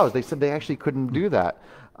was the vows. They said they actually couldn't do that.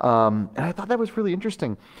 And I thought that was really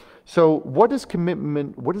interesting. So what is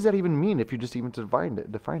commitment? What does that even mean if you just even define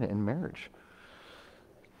it in marriage?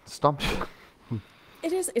 Stumped.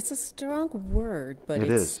 It's a strong word, but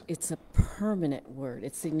it's a permanent word.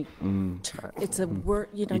 It's it's a word,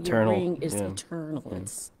 Eternal, your ring is yeah. eternal.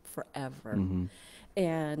 It's forever.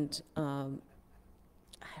 And I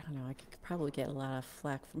don't know, I could probably get a lot of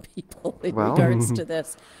flack from people in regards to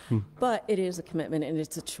this. But it is a commitment and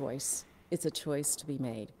it's a choice. It's a choice to be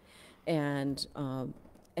made. And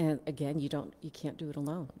again, you can't do it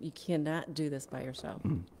alone. You cannot do this by yourself.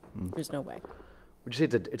 There's no way. Would you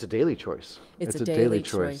say it's a daily choice? It's a daily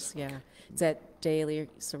choice, yeah. It's that daily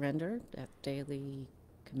surrender, that daily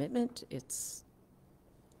commitment. It's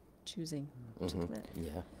choosing to commit.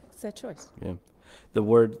 Yeah. It's that choice. Yeah.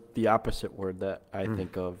 The opposite word that I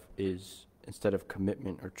think of is, instead of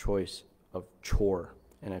commitment or choice, of chore.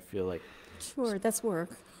 And I feel like, Sure, that's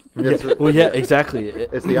work. well, yeah, exactly.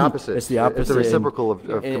 It's the opposite. It's the opposite. It's a reciprocal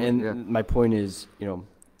of and yeah. my point is,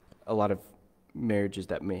 a lot of marriages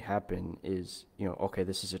that may happen is, okay,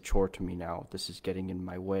 this is a chore to me now. This is getting in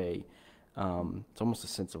my way. It's almost a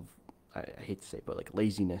sense of, I hate to say it, but like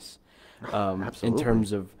laziness, in Absolutely.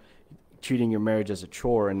 terms of treating your marriage as a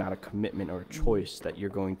chore and not a commitment or a choice that you're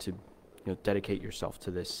going to, dedicate yourself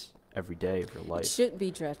to this every day of your It life. shouldn't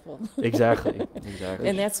be dreadful. Exactly.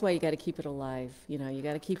 And that's why you got to keep it alive. You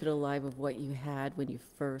got to keep it alive of what you had when you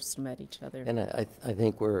first met each other. And I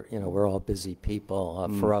think we're all busy people.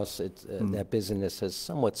 For us, it's that busyness has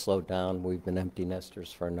somewhat slowed down. We've been empty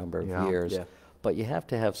nesters for a number of Yeah. years. Yeah. But you have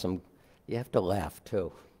to laugh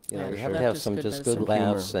too. Yeah, You sure. have to have Laughter's some good just medicine. good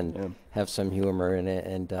laughs Humor, and have some humor in it.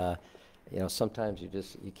 And sometimes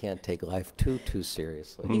you can't take life too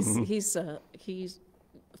seriously. He's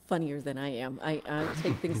funnier than I am. I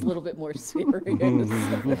take things a little bit more serious.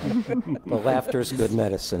 But laughter's good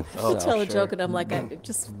medicine. He'll so. tell a joke, and I'm like, I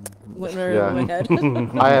just went right over my head.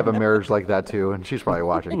 I have a marriage like that too, and she's probably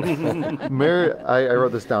watching. I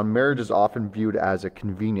wrote this down. Marriage is often viewed as a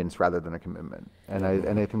convenience rather than a commitment, and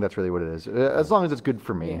I think that's really what it is. As long as it's good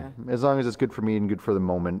for me, Yeah. as long as it's good for me and good for the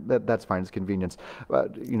moment, that's fine. It's convenience.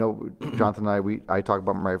 But Jonathan and I talk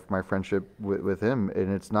about my friendship with him,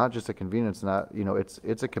 and it's not just a convenience. Not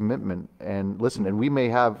it's a commitment. And listen, and we may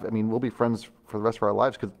have. We'll be friends for the rest of our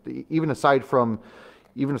lives, because even aside from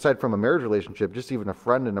a marriage relationship, just even a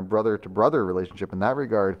friend and a brother to brother relationship in that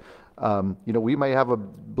regard, we may have a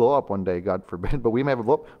blow up one day, God forbid, but we may have a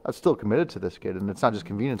blow up. I'm still committed to this kid, and it's not just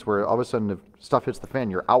convenience where all of a sudden if stuff hits the fan,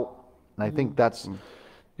 you're out. And I think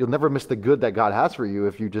you'll never miss the good that God has for you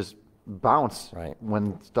if you just bounce Right.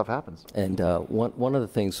 when stuff happens. And one of the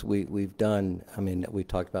things we've done, we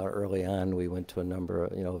talked about early on, we went to a number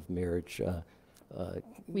of marriage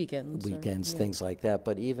Weekends. weekends, things like that.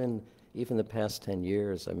 But even the past 10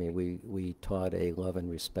 years, we taught a love and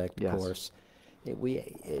respect Yes. course.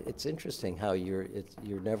 It's interesting how you're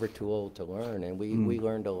never too old to learn, and we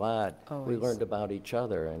learned a lot. We Always. learned about each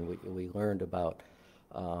other, and we learned about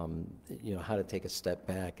how to take a step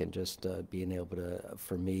back and just being able to.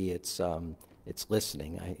 For me, it's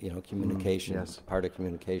listening. Communication. Yes. Part of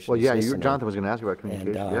communication. Well, is yeah, listening. Jonathan was going to ask you about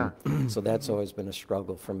communication. And so that's always been a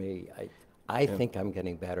struggle for me. I think I'm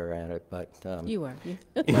getting better at it, but You are.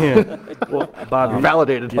 Yeah. Well, Bob,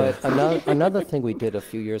 Validated. but another thing we did a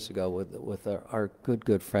few years ago with our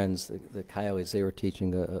good friends, the Kileys, they were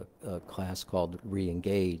teaching a class called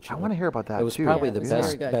Re-Engage. I want to hear about that It was too. probably Yeah, the it was very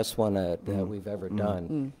best good. best one that we've ever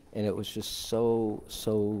done, and it was just so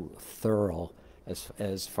thorough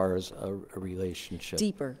as far as a relationship.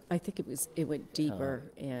 Deeper. I think it went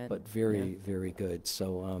deeper. And But very very good.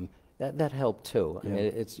 So that helped too.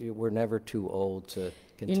 We're never too old to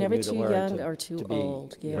continue never to too learn. young to- or too to be,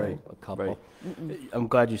 old, yeah. Right. A couple. Right. I'm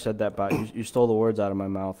glad you said that, Bob. You stole the words out of my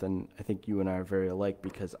mouth, and I think you and I are very alike,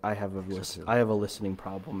 because I have a listening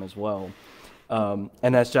problem as well.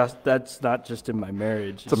 And that's not just in my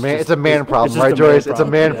marriage. It's a man problem, just right, a man Joyce? It's a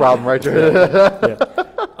problem, man yeah. problem, right, Joyce?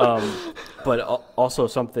 But also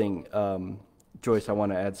something, Joyce, I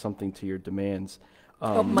want to add something to your demands.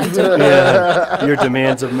 my turn. Yeah, your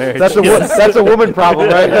demands of marriage. That's a woman problem,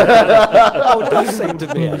 right? Oh, don't say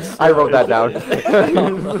demands. I wrote that down.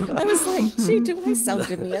 I was like, gee, do I sound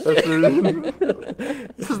demanding?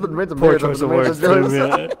 This is the demands of Poor marriage. choice of demands words. Joyce.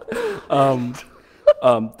 Tim, yeah.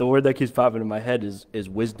 The word that keeps popping in my head is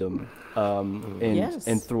wisdom. And Yes.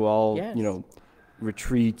 and through all Yes.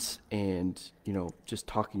 retreats and just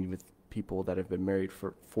talking with people that have been married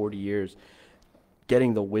for 40 years,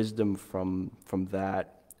 getting the wisdom from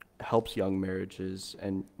that helps young marriages.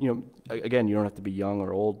 And again, you don't have to be young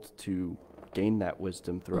or old to gain that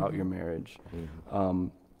wisdom throughout your marriage.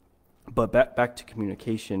 But back to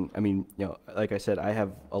communication. I mean, like I said, I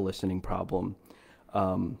have a listening problem,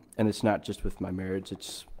 and it's not just with my marriage.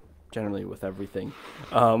 It's generally with everything.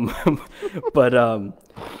 But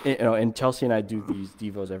and Chelsea and I do these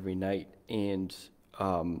devos every night, and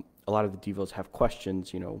a lot of the devos have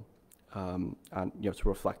questions, on to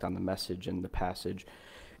reflect on the message and the passage,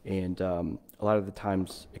 and a lot of the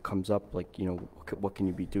times it comes up like, what can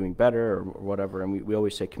you be doing better or whatever, and we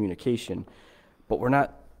always say communication, but we're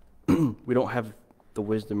not. We don't have the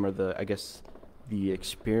wisdom or the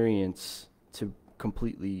experience to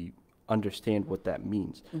completely understand what that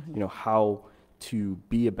means. How to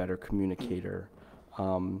be a better communicator,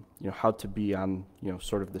 how to be on,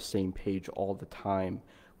 sort of the same page all the time,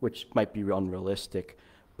 which might be unrealistic,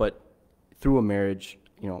 but through a marriage,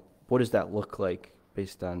 what does that look like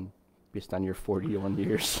based on your 41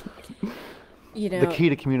 years? The key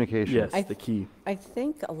to communication. Yes, the key. I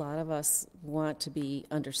think a lot of us want to be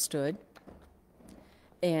understood,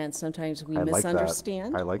 and sometimes we I like that.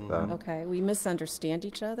 misunderstand. I like that. Okay, we misunderstand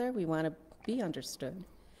each other. We want to be understood,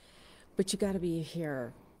 but you got to be a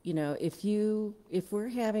hearer. If we're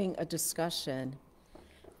having a discussion,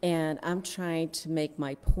 and I'm trying to make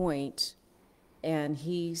my point, and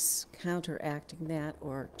he's counteracting that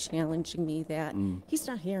or challenging me that, he's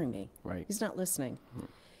not hearing me. Right. He's not listening.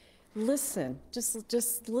 Listen,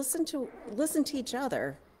 just listen to each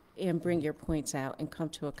other and bring your points out and come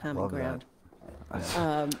to a common love that. ground.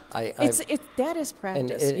 That is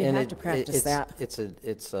practice. You have to practice that. It's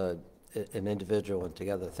an individual and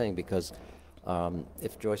together thing, because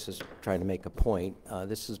if Joyce is trying to make a point,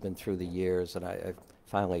 this has been through the years, and I've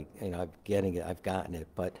finally, I've gotten it,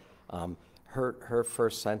 but her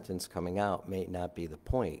first sentence coming out may not be the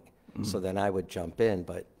point. So then I would jump in,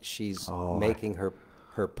 but she's making her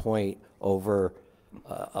point over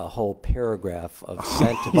a whole paragraph of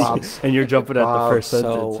sentences. And you're jumping at the first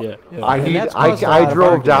so- sentence. Yeah. I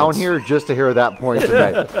drove down here just to hear that point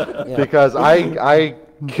today, because I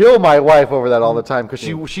kill my wife over that all the time, because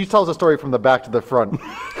she tells a story from the back to the front.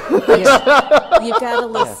 Yeah. You've got to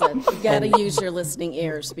listen. You've got to use your listening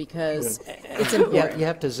ears, because it's important. Yeah, you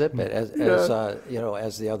have to zip it as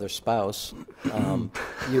as the other spouse.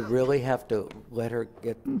 You really have to let her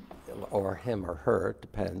get, or him or her,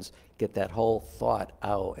 depends, get that whole thought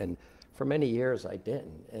out. And for many years I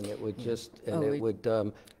didn't, and it would just,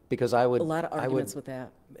 because I would A lot of arguments with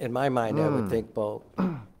that. in my mind, I would think, well,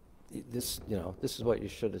 this is what you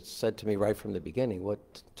should have said to me right from the beginning.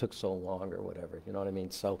 What took so long, or whatever? You know what I mean?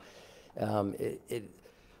 So,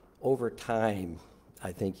 over time,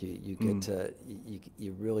 I think you get to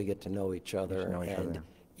you really get to know each other, and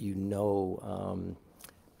you know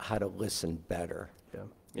how to listen better.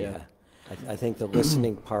 Yeah. I think the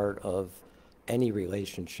listening part of any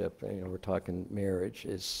relationship, we're talking marriage,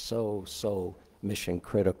 is so mission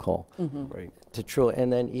critical, right? To truly,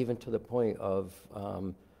 and then even to the point of,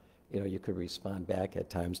 you could respond back at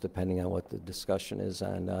times depending on what the discussion is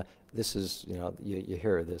on. This is, you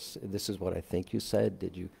hear this. This is what I think you said.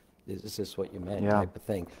 Is this what you meant? Type of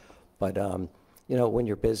thing. But when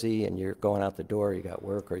you're busy and you're going out the door, you got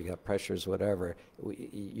work or you got pressures, whatever,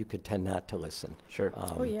 you could tend not to listen. Sure.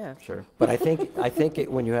 Oh yeah. Sure. But I think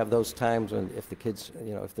when you have those times when, if the kids,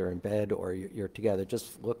 if they're in bed or you're together,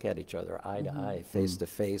 just look at each other eye to eye, face to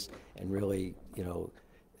face, and really,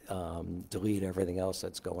 delete everything else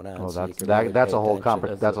that's going on. Oh, so you that's can really that's pay a whole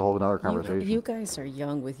attention. that's a whole another conversation. You guys are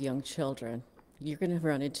young with young children. You're going to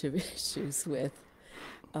run into issues with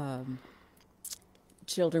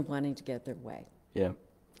children wanting to get their way. Yeah.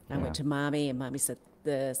 I went to mommy, and mommy said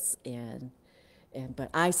this, but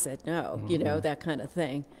I said no, that kind of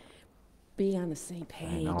thing. Be on the same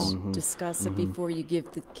page. Discuss it before you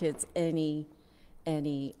give the kids any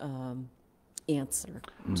answer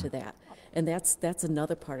to that. And that's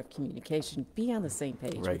another part of communication. Be on the same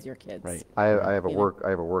page with your kids. Right. I have a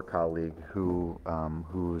work colleague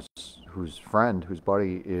whose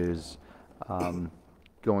buddy is they're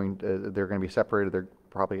going to be separated. They're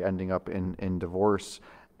probably ending up in divorce,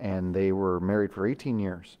 and they were married for 18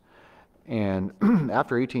 years. And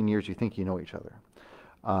after 18 years, you think you know each other,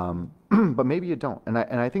 but maybe you don't. And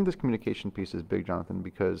I think this communication piece is big, Jonathan,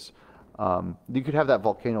 because you could have that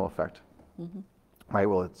volcano effect, right?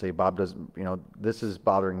 Well, let's say Bob doesn't, this is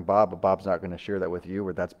bothering Bob, but Bob's not going to share that with you,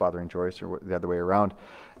 or that's bothering Joyce, or the other way around.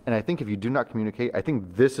 And I think if you do not communicate, I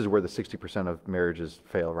think this is where the 60% of marriages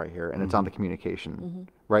fail right here, and it's on the communication,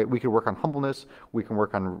 right? We could work on humbleness, we can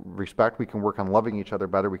work on respect, we can work on loving each other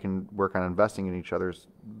better, we can work on investing in each other's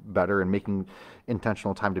better and making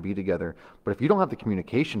intentional time to be together. But if you don't have the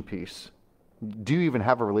communication piece, do you even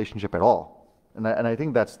have a relationship at all? And I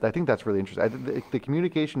think that's really interesting. I think the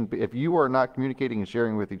communication, if you are not communicating and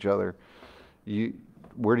sharing with each other,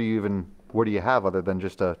 what do you have other than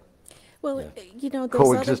just a Well, those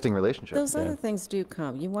coexisting relationship? Those other things do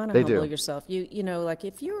come. You want to They humble do. yourself. Like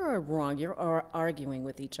if you're wrong, you're arguing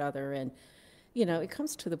with each other, and it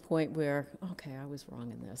comes to the point where, okay, I was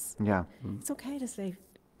wrong in this. Yeah. It's okay to say,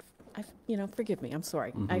 forgive me. I'm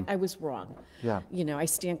sorry. I was wrong. Yeah. I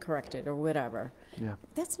stand corrected or whatever. Yeah.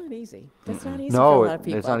 That's not easy. That's not easy No, for a lot of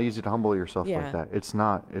people. it's not easy to humble yourself like Yeah. that. It's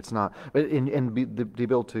not. But the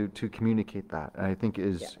ability to communicate that, I think,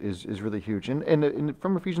 is really huge. And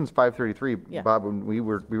from Ephesians 5:33, Yeah. Bob, when we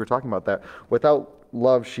were talking about that, without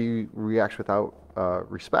love, she reacts without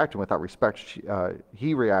respect, and without respect,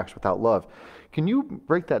 he reacts without love. Can you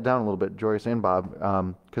break that down a little bit, Joyce and Bob?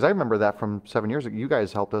 Because I remember that from 7 years ago. You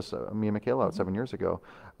guys helped us, me and Michaela, out 7 years ago.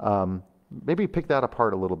 Maybe pick that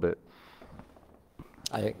apart a little bit.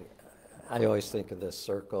 I always think of this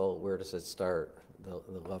circle. Where does it start? The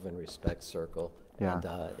love and respect circle. Yeah.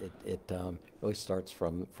 And it always starts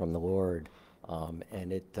from the Lord,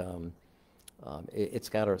 and it's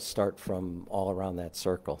got to start from all around that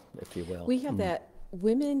circle, if you will. We have that.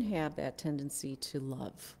 Women have that tendency to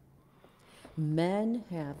love. Men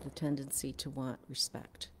have the tendency to want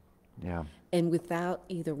respect. Yeah. And without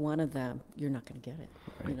either one of them, you're not going to get it.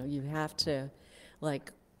 You have to,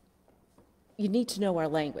 you need to know our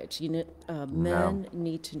language. Men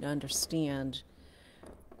need to understand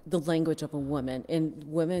the language of a woman, and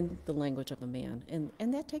women the language of a man,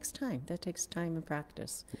 and that takes time. That takes time and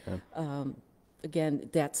practice. Again,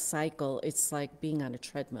 that cycle, it's like being on a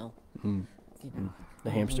treadmill. The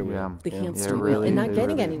hamster wheel. Yeah. The Yeah, hamster wheel, really, and not it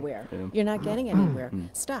getting really- anywhere. You're not getting anywhere.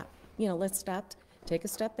 Stop. Let's stop. Take a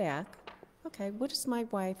step back. Okay, what is my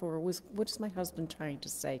wife or what is my husband trying to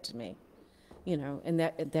say to me? And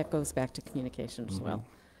that goes back to communication as well.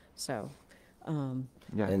 So,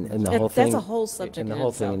 Yeah. And the That- whole that's thing, a whole subject And the in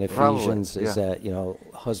whole thing in itself. Probably, Ephesians is yeah. that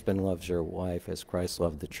husband loves your wife as Christ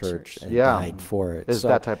loved the church and Yeah. died for it. It's So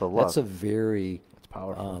that type of love. That's a very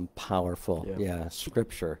powerful. powerful, Yeah.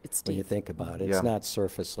 scripture It's when you deep. think about it. Yeah. It's not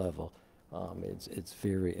surface level. It's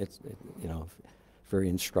very very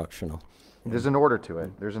instructional. There's an order to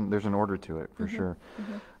it. There's an order to it for sure.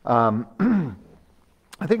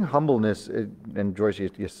 I think humbleness, and Joyce, you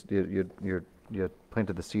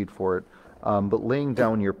planted the seed for it, but laying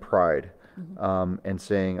down your pride and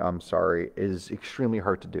saying I'm sorry is extremely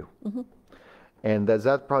hard to do. And that's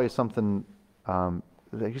probably something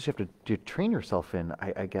I guess you have to train yourself in,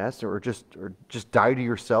 I guess, or just die to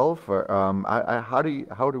yourself. Or how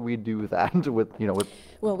do we do that with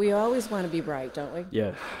well, we always want to be right, don't we?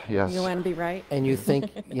 Yeah. yes. You want to be right. And you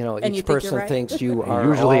think, And you each think you're person right? thinks you are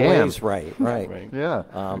usually am. always right. Right. Yeah.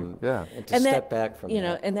 Yeah. And to And step back from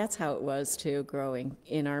that. and that's how it was too, growing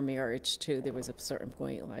in our marriage too. There was a certain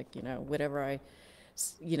point, whatever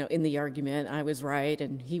in the argument, I was right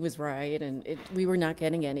and he was right, and we were not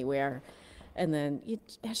getting anywhere. And then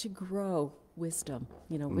as you grow, wisdom,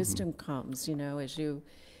 wisdom comes, as you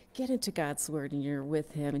get into God's word and you're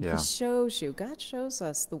with him, and Yeah. he shows you, God shows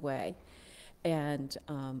us the way. And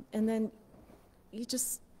then you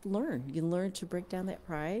just learn. You learn to break down that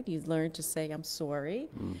pride. You learn to say, I'm sorry.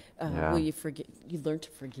 Yeah. Will you forgive? You learn to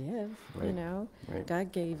forgive, Right. Right.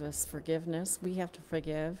 God gave us forgiveness. We have to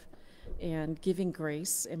forgive, and giving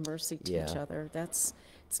grace and mercy to each Yeah. other.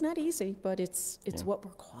 It's not easy, but it's what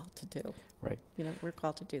we're called to do. Right. We're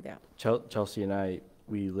called to do that. Chelsea and I,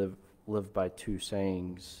 we live by two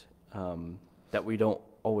sayings that we don't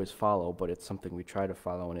always follow, but it's something we try to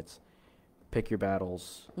follow, and it's pick your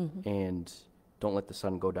battles and don't let the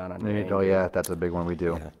sun go down on your anger. Oh yeah, that's a big one we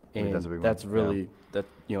do. Yeah. And That's a big one. that's Yeah. really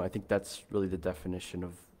I think that's really the definition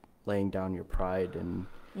of laying down your pride and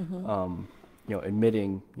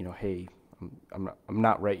admitting, hey, I'm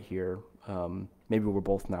not right here. Maybe we're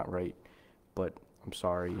both not right, but I'm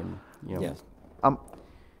sorry, and Yeah. I'm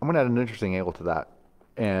going to add an interesting angle to that,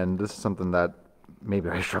 and this is something that maybe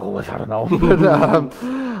I struggle with. I don't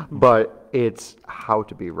know, but it's how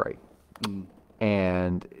to be right,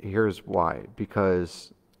 and here's why.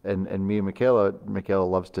 Because and me and Michaela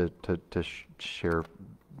loves to share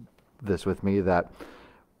this with me, that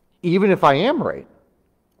even if I am right,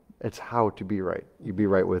 it's how to be right. You be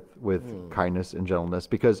right with kindness and gentleness.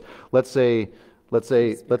 Because let's say let's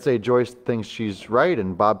say Joyce thinks she's right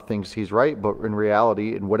and Bob thinks he's right, but in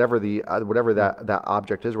reality, in whatever that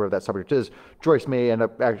object is, whatever that subject is, Joyce may end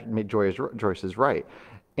up actually Joyce is right,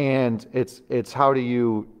 and it's how do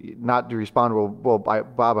you not to respond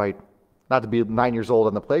Bob, I not to be 9 years old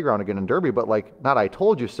on the playground again in Derby, but like not I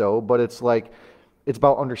told you so, but it's like it's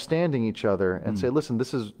about understanding each other and say, listen,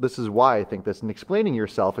 this is why I think this, and explaining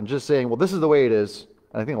yourself and just saying, well, this is the way it is.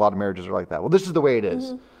 And I think a lot of marriages are like that. Well, this is the way it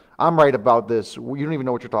is. I'm right about this. You don't even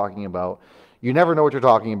know what you're talking about. You never know what you're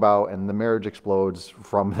talking about, and the marriage explodes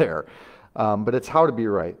from there. But it's how to be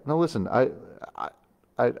right. No, listen,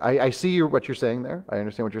 I see what you're saying there. I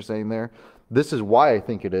understand what you're saying there. This is why I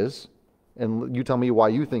think it is, and you tell me why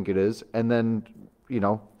you think it is, and then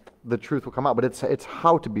the truth will come out. But it's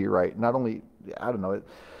how to be right. Not only I don't know.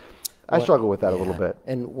 I struggle with that a little bit.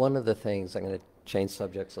 And one of the things, I'm going to change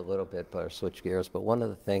subjects a little bit, or switch gears, but one of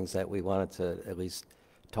the things that we wanted to at least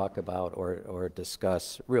talk about or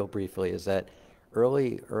discuss real briefly is that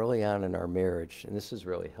early on in our marriage, and this has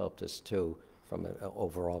really helped us too from an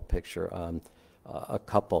overall picture, a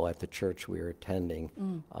couple at the church we were attending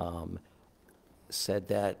said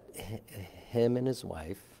that him and his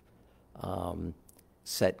wife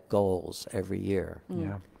set goals every year.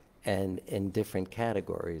 Yeah. And in different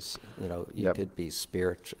categories, you Yep. could be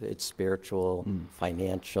spiritual,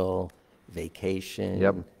 financial,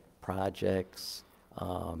 vacation, projects,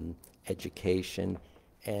 education,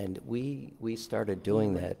 and we started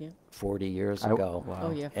doing that 40 years ago.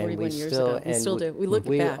 Oh, yeah, And 41 years ago. We still do. We look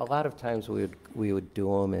back. A lot of times we would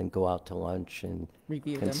do them and go out to lunch and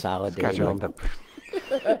Review them. consolidate Guys are them. like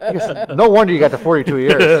no wonder you got the 42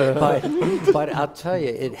 years. But I'll tell you,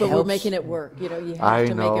 it But helps. we're making it work. You have I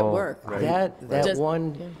to make it know. work. That Just-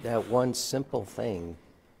 one simple thing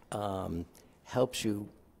helps you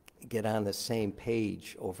get on the same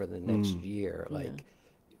page over the next year. Like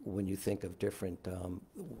when you think of different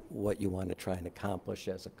what you want to try and accomplish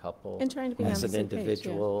as a couple, And trying to be on as the an same page, yeah.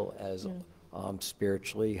 individual, as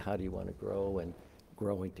spiritually, how do you want to grow and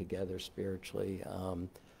growing together spiritually.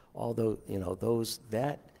 Although those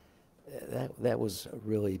that was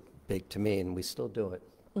really big to me, and we still do it.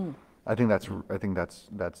 I think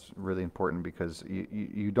that's really important because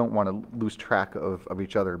you don't want to lose track of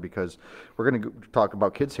each other, because we're going to talk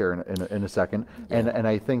about kids here in a second, and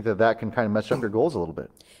I think that can kind of mess up your goals a little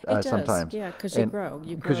bit It does, sometimes. yeah, 'cause you grow.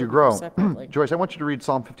 Because you grow grow. separately. Joyce, I want you to read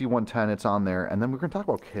Psalm 51:10. It's on there, and then we're going to talk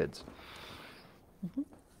about kids.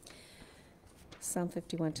 Psalm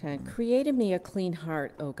 51:10. Create in me a clean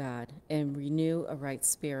heart, O God, and renew a right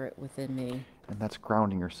spirit within me. And that's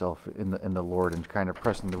grounding yourself in the Lord and kind of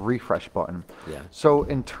pressing the refresh button. Yeah. So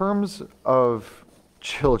in terms of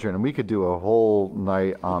children, and we could do a whole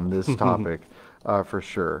night on this topic for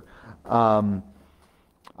sure. I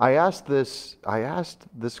asked this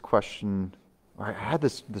question. I had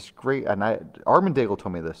this great, and Armin Daigle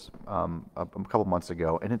told me this a couple months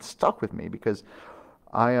ago, and it stuck with me because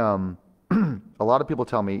a lot of people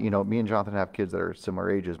tell me, me and Jonathan have kids that are similar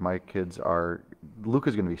ages. My kids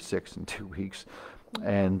Luca's going to be 6 in 2 weeks,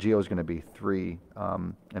 and Gio's going to be 3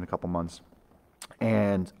 in a couple months.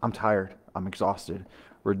 And I'm tired. I'm exhausted.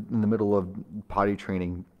 We're in the middle of potty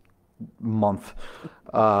training month,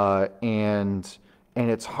 and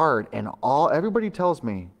it's hard. And everybody tells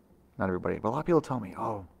me, not everybody, but a lot of people tell me,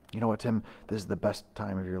 oh, you know what, Tim, this is the best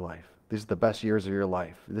time of your life. These are the best years of your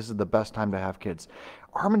life. This is the best time to have kids.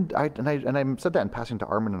 Armin, I said that in passing to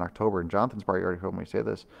Armin in October, and Jonathan's probably already heard me say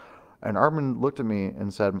this. And Armin looked at me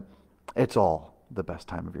and said, it's all the best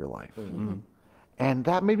time of your life. Mm-hmm. And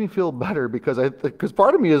that made me feel better because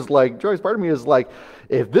part of me is like, Joyce, part of me is like,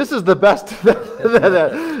 if this is the best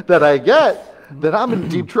that I get, then I'm in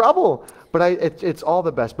deep trouble. But it's all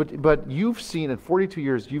the best. But you've seen, in 42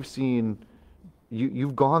 years,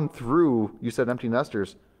 you've gone through, you said empty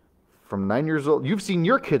nesters, from 9 years old. You've seen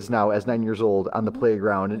your kids now as 9 years old on the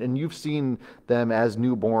playground, and you've seen them as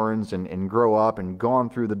newborns and grow up and gone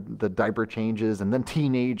through the diaper changes, and then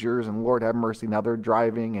teenagers, and Lord have mercy, now they're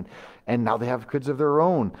driving, and now they have kids of their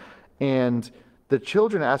own. And the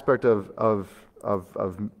children aspect of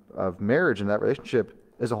marriage and that relationship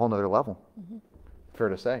is a whole nother level. Mm-hmm. Fair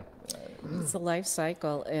to say. It's a life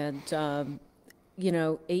cycle, and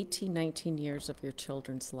 18, 19 years of your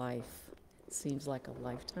children's life seems like a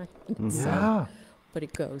lifetime. Yeah. But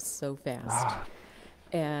it goes so fast.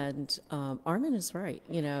 And Armin is right.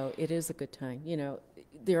 It is a good time.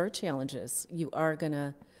 There are challenges. You are going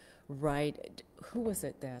to write. Who was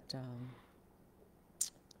it that,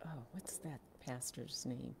 what's that pastor's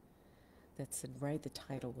name that said, ride the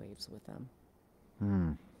tidal waves with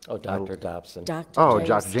them? Oh, Dr. Dobson. Dr. Oh, James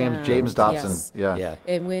Dr. James Downs, James Dobson. yes. Yeah. Yeah,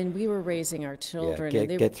 And when we were raising our yeah, children, and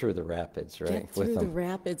they get through the rapids, right? get with through the them.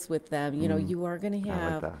 rapids with them. You know, you are going to I like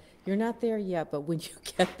have, that. you're not there yet, but when you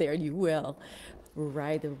get there, you will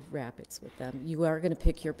ride the rapids with them. You are going to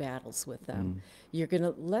pick your battles with them. You're going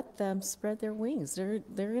to let them spread their wings. They're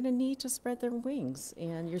going to need to spread their wings,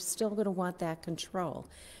 and you're still going to want that control.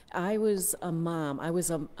 I was a mom. I was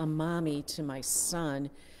a mommy to my son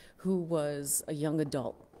who was a young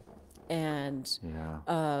adult. And Yeah.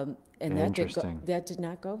 and Interesting. that did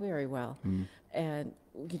not go very well. And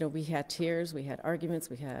you know, we had tears, we had arguments,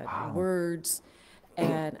 we had words,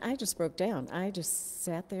 and I just broke down. I just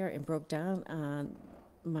sat there and broke down on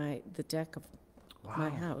the deck of my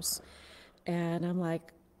house, and I'm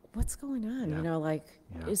like, what's going on? Yeah. You know, like,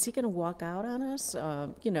 is he going to walk out on us?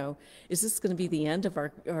 You know, is this going to be the end of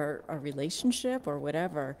our relationship or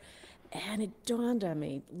whatever? And it dawned on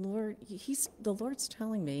me, Lord, the Lord's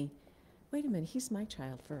telling me, wait a minute, he's my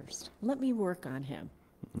child first. Let me work on him.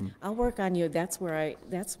 I'll work on you. That's where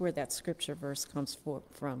that scripture verse comes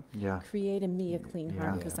from. Yeah. Create in me a clean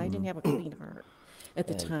heart, because I didn't have a clean heart at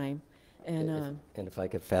the time. And And if I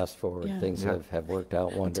could fast forward, Yeah. things Yeah. have worked out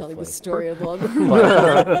I'm telling wonderfully. the story of all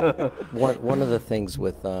the One of the things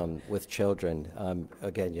with children,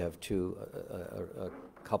 again, you have a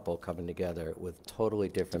couple coming together with totally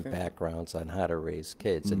different backgrounds on how to raise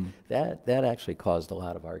kids, and that actually caused a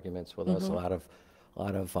lot of arguments with us, a lot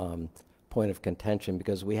of point of contention,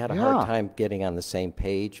 because we had a Yeah. hard time getting on the same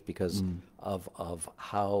page because of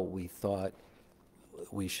how we thought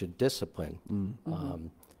we should discipline.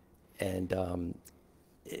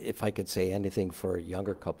 If I could say anything for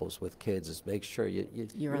younger couples with kids, is make sure you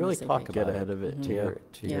You're on the really same talk page. about Get ahead of it, to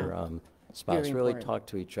too. your Yeah. spouse. Very Really important. talk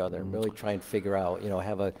to each other. Really try and figure out,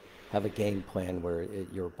 have a game plan where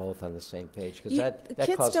you're both on the same page, because that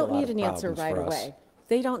kids caused a don't lot need of an answer problems right for us. away.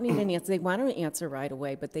 They don't need an answer. They want an answer right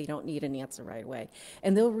away, but they don't need an answer right away.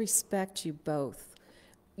 And they'll respect you both.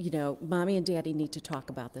 You know, mommy and daddy need to talk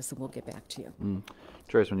about this, and we'll get back to you.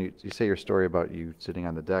 Joyce, when you say your story about you sitting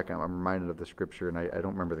on the deck, I'm reminded of the scripture, and I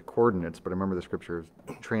don't remember the coordinates, but I remember the scripture,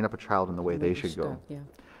 train up a child in the way they should go. Yeah.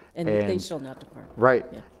 And they And- shall not depart. Right.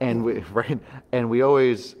 Yeah. And we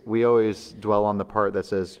always dwell on the part that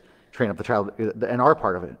says train up the child, and our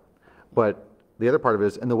part of it. But the other part of it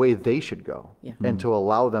is in the way they should go. Yeah. And to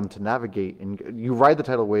allow them to navigate, and you ride the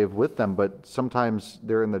tidal wave with them, but sometimes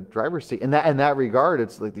they're in the driver's seat. In that regard,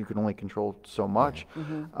 it's like you can only control so much.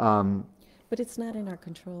 But it's not in our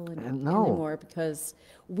control No. anymore, because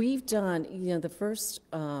we've done, the first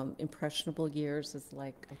impressionable years is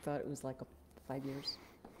like, I thought it was like 5 years.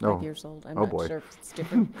 Oh. 5 years old. I'm Oh, not boy. sure if it's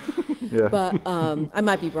different. Yeah. But I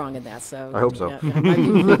might be wrong in that, so. I hope so.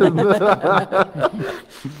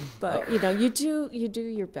 But, you do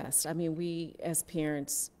your best. I mean, we, as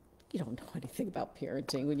parents, you don't know anything about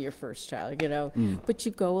parenting when you're your first child, but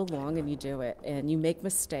you go along and you do it, and you make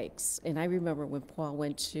mistakes. And I remember when Paul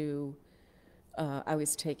went to, I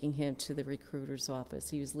was taking him to the recruiter's office.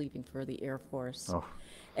 He was leaving for the Air Force. Oh.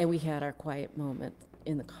 And we had our quiet moment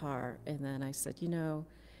in the car. And then I said,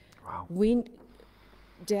 Wow.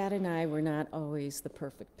 Dad and I were not always the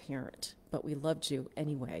perfect parent, but we loved you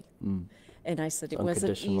anyway. And I said, it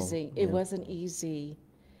wasn't Unconditional, easy. It wasn't easy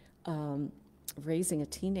raising a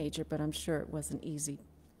teenager, but I'm sure it wasn't easy,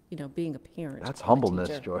 being a parent. That's of a humbleness,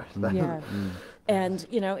 teacher. Joyce. Yeah. And,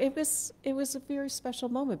 it was a very special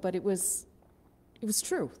moment, but it was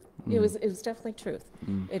truth. It was definitely truth.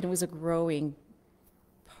 And it was a growing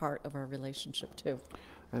part of our relationship too.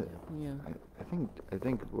 Yeah. I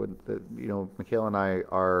think what Michaela and I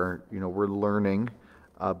are, we're learning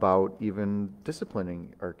about even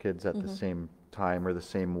disciplining our kids at the same time or the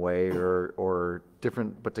same way or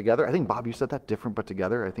different but together. I think, Bob, you said that, different but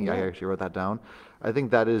together. I think I Yeah. actually wrote that down. I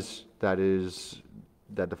think that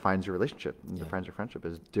defines your relationship, and defines your friendship,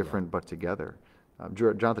 is different but together.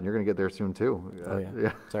 Jonathan, you're going to get there soon too. Oh,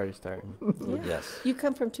 yeah. It's already starting. Yeah. Yes. You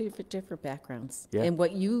come from two different backgrounds. Yeah. And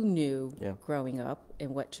what you knew Yeah. growing up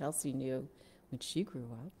and what Chelsea knew when she grew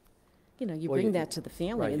up, you Well, bring you- that to the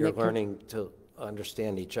family. Right, and you're they can- learning to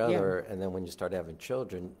understand each other, and then when you start having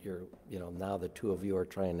children, now the two of you are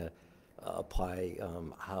trying to apply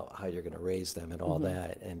how you're going to raise them and all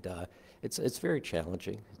that, and it's very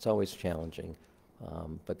challenging. It's always challenging,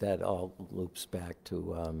 but that all loops back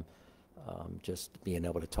to just being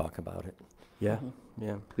able to talk about it. Yeah,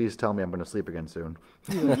 yeah. Please tell me I'm going to sleep again soon.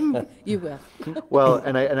 You will. Well,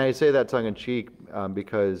 and I say that tongue in cheek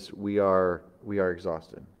because we are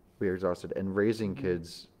exhausted. We are exhausted, and raising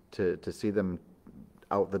kids to see them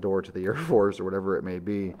out the door to the Air Force or whatever it may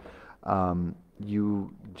be,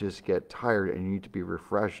 you just get tired and you need to be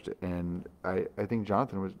refreshed. And I think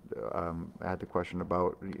Jonathan was had the question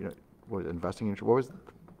about, what, investing in what was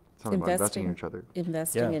something about investing in each other.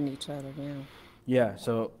 Investing Yeah. in each other, yeah. Yeah,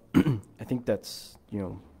 so I think that's,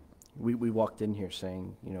 we walked in here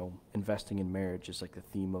saying, investing in marriage is like the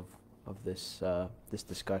theme of this this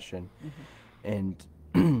discussion. And,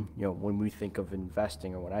 when we think of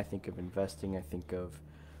investing, or when I think of investing, I think of,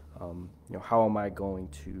 how am I going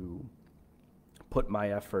to put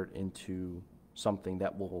my effort into something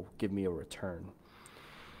that will give me a return?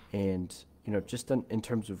 And, just in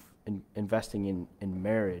terms of investing in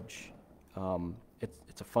marriage,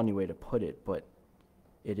 it's a funny way to put it, but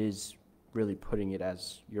it is really putting it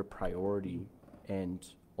as your priority and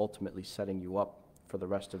ultimately setting you up for the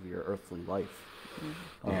rest of your earthly life.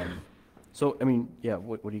 So, I mean, yeah,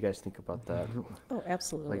 what do you guys think about that? Oh,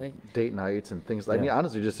 absolutely. Like date nights and things. I mean, Yeah.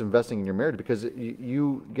 honestly, just investing in your marriage, because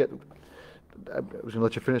you get. I was gonna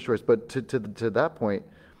let you finish, Joyce, but to that point,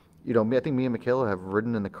 I think me and Michaela have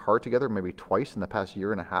ridden in the car together maybe twice in the past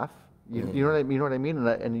year and a half. You know what I mean? You know what I mean?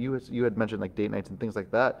 And you had mentioned like date nights and things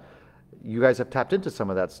like that. You guys have tapped into some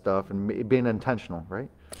of that stuff and being intentional, right?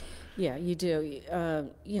 Yeah, you do.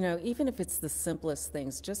 Even if it's the simplest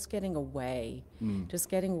things, just getting away,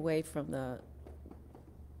 from the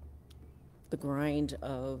grind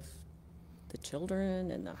of the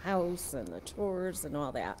children and the house and the chores and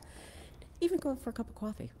all that. Even going for a cup of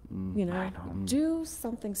coffee, do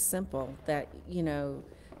something simple that,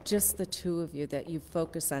 just the two of you, that you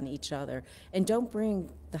focus on each other, and don't bring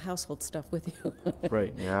the household stuff with you.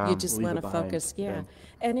 Right. Yeah. You just Leave want it to behind. focus, Yeah.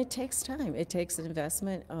 And it takes time. It takes an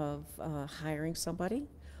investment of hiring somebody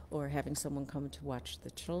or having someone come to watch the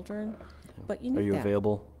children. But you need Are you that.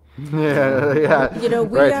 available? Yeah. We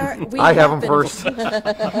Right. are. We I have have them been- first.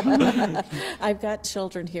 I've got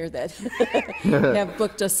children here that have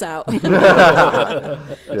booked us out.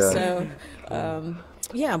 So,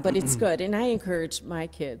 but it's good. And I encourage my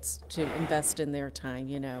kids to invest in their time,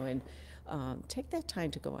 and take that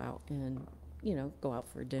time to go out and, go out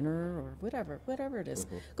for dinner or whatever it is.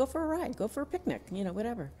 Go for a ride, go for a picnic,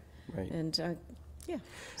 whatever. Right. And, so Yeah,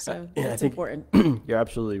 I that's think- important. You're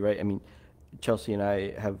absolutely right. I mean, Chelsea and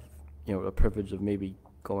I have, a privilege of maybe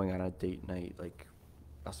going on a date night, like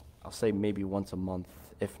I'll say maybe once a month,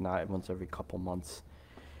 if not once every couple months.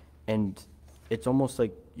 And it's almost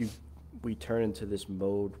like we turn into this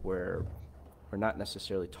mode where we're not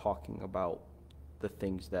necessarily talking about the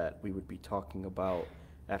things that we would be talking about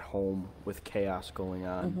at home with chaos going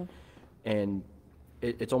on. And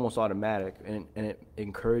it's almost automatic, and it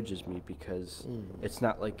encourages me, because it's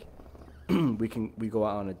not like we go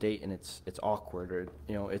out on a date and it's awkward, or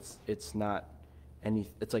it's not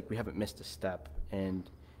it's like we haven't missed a step. And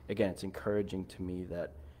again, it's encouraging to me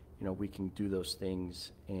that we can do those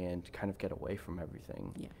things and kind of get away from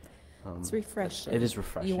everything. Yeah. It's refreshing. It is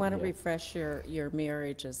refreshing, You want to yeah. refresh your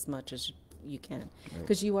marriage as much as you can,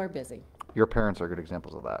 because you are busy. Your parents are good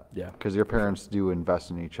examples of that. Yeah. Because your parents do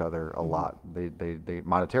invest in each other a lot. They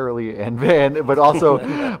monetarily but also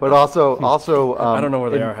I don't know where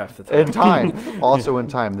they are half the time. In time, also in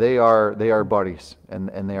time, they are buddies and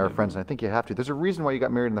they are friends. And I think you have to. There's a reason why you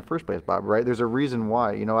got married in the first place, Bob. Right? There's a reason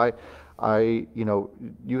why. You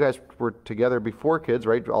guys were together before kids,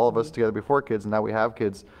 right? All of us together before kids, and now we have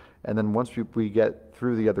kids. And then once we get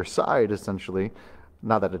through the other side, essentially,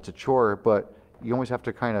 not that it's a chore, but you always have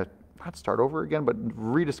to kind of not start over again, but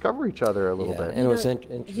rediscover each other a little Yeah, bit. and it was You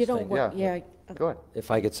interesting. don't want, Yeah. Go ahead. If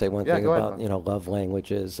I could say one Yeah, thing go ahead, about, Bob. love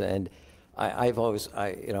languages, and I've always,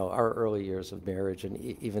 our early years of marriage, and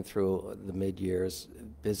even through the mid-years,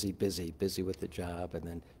 busy with the job, and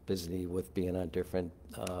then busy with being on different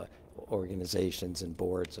organizations and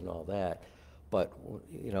boards and all that. But,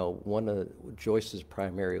 one of Joyce's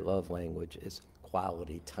primary love language is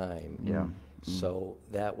quality time. Yeah. So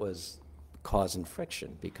that was causing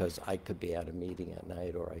friction, because I could be at a meeting at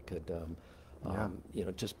night, or I could,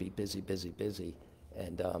 just be busy.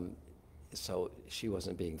 And so she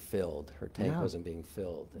wasn't being filled. Her tank Yeah. wasn't being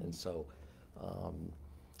filled. And so,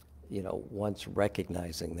 once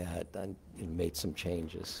recognizing that, I made some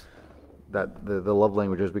changes. That the love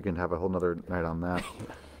languages, we can have a whole nother night on that.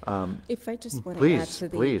 if I just want to Please, add to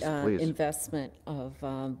the please. investment of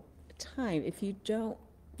time, if you don't,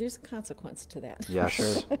 there's a consequence to that.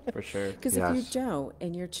 Yes. For sure. Because if you Yes. don't,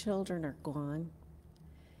 and your children are gone,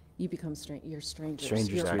 you become you're strangers. Strangers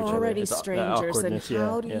You're to each other. already It's that strangers, and awkwardness, yeah,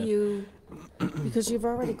 how do yeah. you? Because you've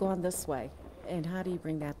already gone this way, and how do you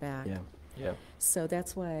bring that back? Yeah. So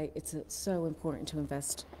that's why it's so important to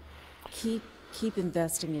invest. Keep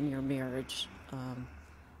investing in your marriage,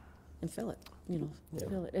 and fill it.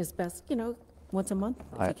 Fill it as best. once a month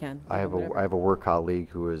if you can. I have whatever. I have a work colleague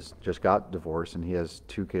who has just got divorced, and he has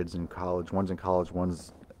 2 kids in college. One's in college,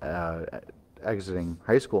 one's exiting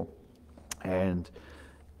high school, and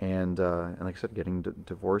like I said, getting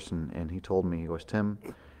divorced. And he told me, he goes, Tim,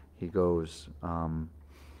 he goes,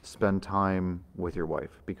 spend time with your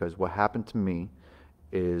wife, because what happened to me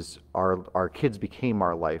is our kids became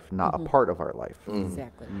our life, not a part of our life.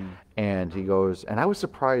 Exactly. And he goes, and I was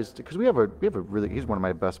surprised because we have a really, he's one of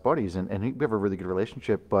my best buddies, and we have a really good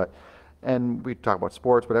relationship, and we talk about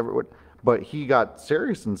sports, whatever, but he got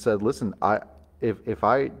serious and said, listen, if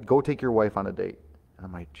I go take your wife on a date, and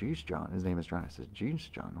I'm like, geez, John, his name is John. I said, geez,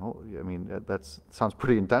 John, I mean, that sounds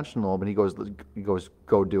pretty intentional, but he goes,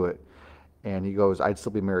 go do it. And he goes, I'd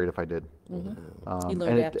still be married if I did. You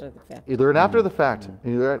learned after the fact. You learn after the fact.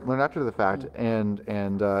 You learn after the fact, and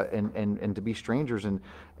to be strangers, and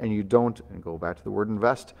you don't, and go back to the word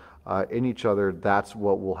invest in each other. That's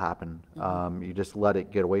what will happen. You just let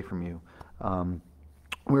it get away from you.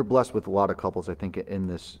 We're blessed with a lot of couples, I think, in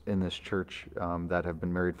this church that have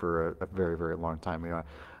been married for a very, very long time. You know,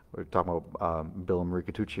 we were talking about Bill and Marie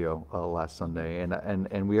Catuccio last Sunday,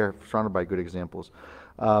 and we are surrounded by good examples.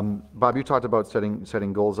 Bob, you talked about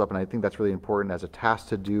setting goals up, and I think that's really important as a task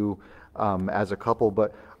to do as a couple.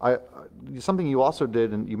 But something you also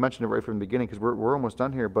did, and you mentioned it right from the beginning, because we're almost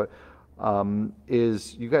done here, but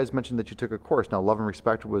is you guys mentioned that you took a course. Now, Love and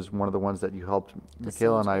Respect was one of the ones that you helped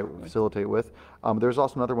Michaela and I facilitate with. There's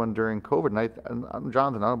also another one during COVID, and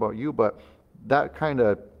Jonathan, I don't know about you, but that kind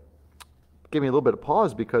of gave me a little bit of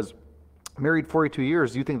pause, because married 42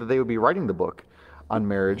 years, you think that they would be writing the book on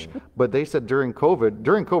marriage, but they said during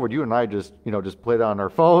COVID, you and I just played on our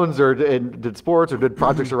phones and did sports or did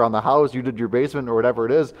projects around the house. You did your basement or whatever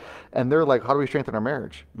it is, and they're like, "How do we strengthen our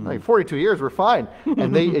marriage?" Like 42 years, we're fine.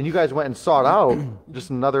 And you guys went and sought out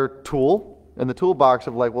just another tool in the toolbox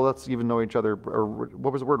of like, well, let's even know each other, or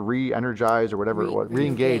what was the word, re-energize or whatever it was,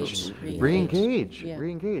 re-engage, Yeah.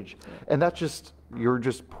 re-engage, and that's just you're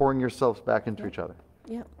just pouring yourselves back into each other.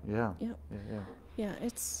 Yep. Yeah. Yep. Yeah. Yeah,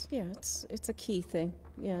 it's a key thing,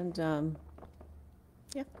 and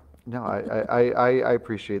yeah. No, I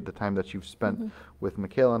appreciate the time that you've spent with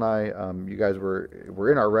Michaela and I. You guys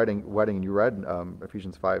were in our wedding, and you read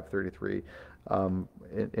Ephesians 5:33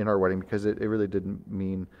 in our wedding, because it really did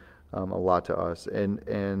mean a lot to us.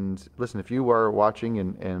 And listen, if you are watching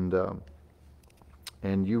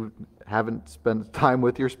and you haven't spent time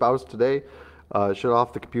with your spouse today, shut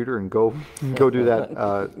off the computer and go do that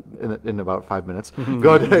in about 5 minutes.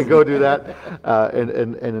 Go do that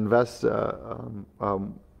and invest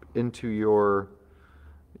into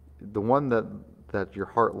the one that your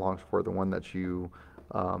heart longs for, the one that you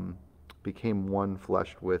became one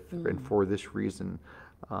flesh with, and for this reason.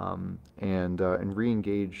 And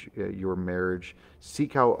re-engage your marriage.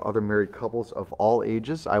 Seek out other married couples of all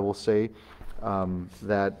ages. I will say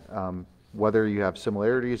that whether you have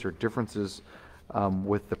similarities or differences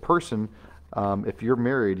with the person, if you're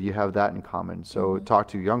married, you have that in common. So talk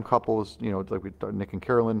to young couples, like Nick and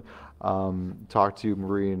Carolyn, talk to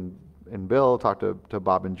Marie and Bill, talk to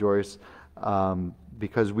Bob and Joyce,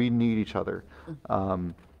 because we need each other.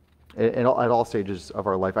 At all stages of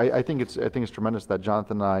our life. I think it's tremendous that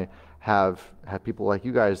Jonathan and I have people like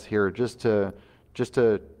you guys here just to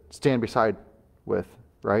stand beside with,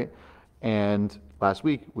 right? And last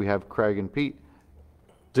week we have Craig and Pete,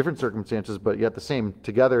 different circumstances, but yet the same,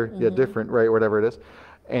 together yet different, right? Whatever it is,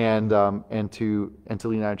 and to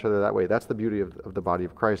lean on each other that way. That's the beauty of the body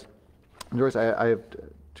of Christ. And Joyce, I have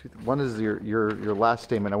two. One is your last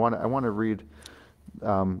statement. I want to read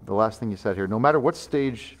the last thing you said here. No matter what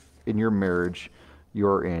stage in your marriage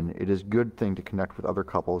you're in, it is a good thing to connect with other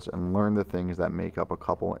couples and learn the things that make up a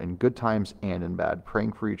couple in good times and in bad.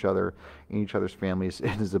 Praying for each other and each other's families,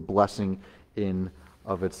 it is a blessing in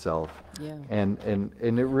of itself. Yeah. And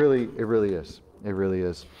it really is. It really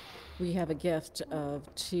is. We have a gift of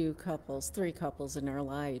three couples in our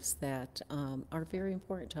lives that are very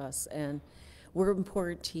important to us, and we're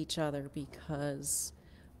important to each other because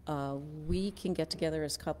we can get together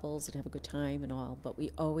as couples and have a good time and all, but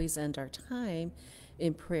we always end our time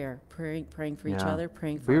in prayer, praying for each Yeah. other,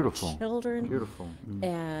 praying for Beautiful. our children, Beautiful.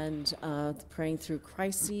 and praying through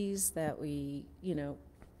crises that we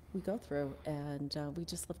go through, and we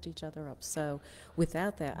just lift each other up. So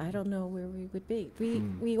without that, I don't know where we would be.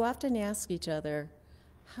 We often ask each other,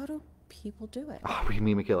 how do people do it? Oh, me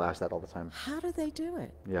and Michaela ask that all the time. How do they do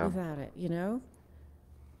it Yeah. without it,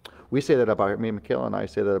 We say that about, me and Michaela and I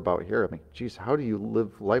say that about here. I mean, geez, how do you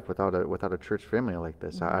live life without a church family like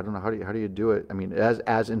this? I don't know, how do you do it? I mean,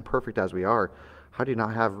 as imperfect as we are, how do you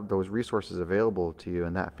not have those resources available to you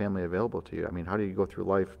and that family available to you? I mean, how do you go through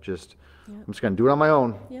life just, Yeah. I'm just going to do it on my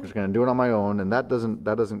own. Yeah. I'm just going to do it on my own, and that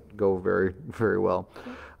doesn't go very very well.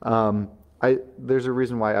 There's a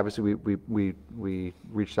reason why obviously we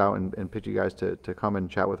reached out and picked you guys to come and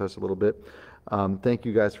chat with us a little bit. Thank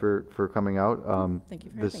you guys for coming out. Thank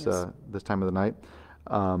you for this having us. this time of the night.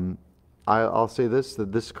 I'll say this,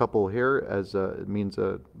 that this couple here it means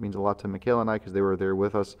a lot to Michaela and I, because they were there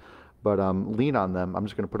with us. But lean on them. I'm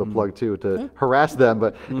just going to put a plug too to harass them.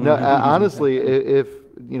 But no, honestly, if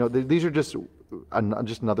you know, these are just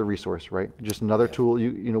another resource, right? Just another tool.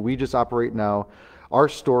 You know, we just operate now. Our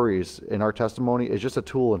stories and our testimony is just a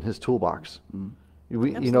tool in his toolbox.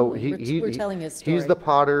 We, you know, Absolutely. We're telling his He's story. the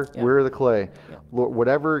potter. Yeah. We're the clay. Yeah.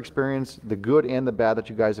 Whatever experience, the good and the bad that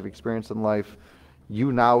you guys have experienced in life,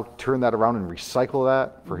 you now turn that around and recycle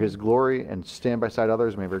that for His glory and stand beside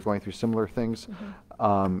others. Maybe they're going through similar things,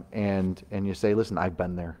 and you say, "Listen, I've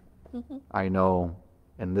been there. I know,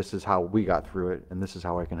 and this is how we got through it, and this is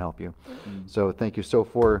how I can help you." So thank you. So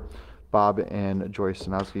for Bob and Joyce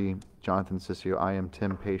Sanowski, Jonathan Sissio, I am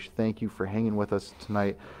Tim Page. Thank you for hanging with us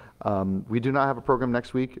tonight. We do not have a program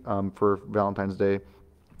next week for Valentine's Day,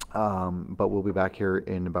 but we'll be back here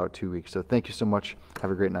in about 2 weeks. So thank you so much.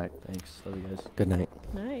 Have a great night. Thanks. Love you guys. Good night.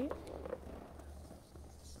 Night.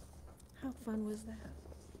 How fun was that?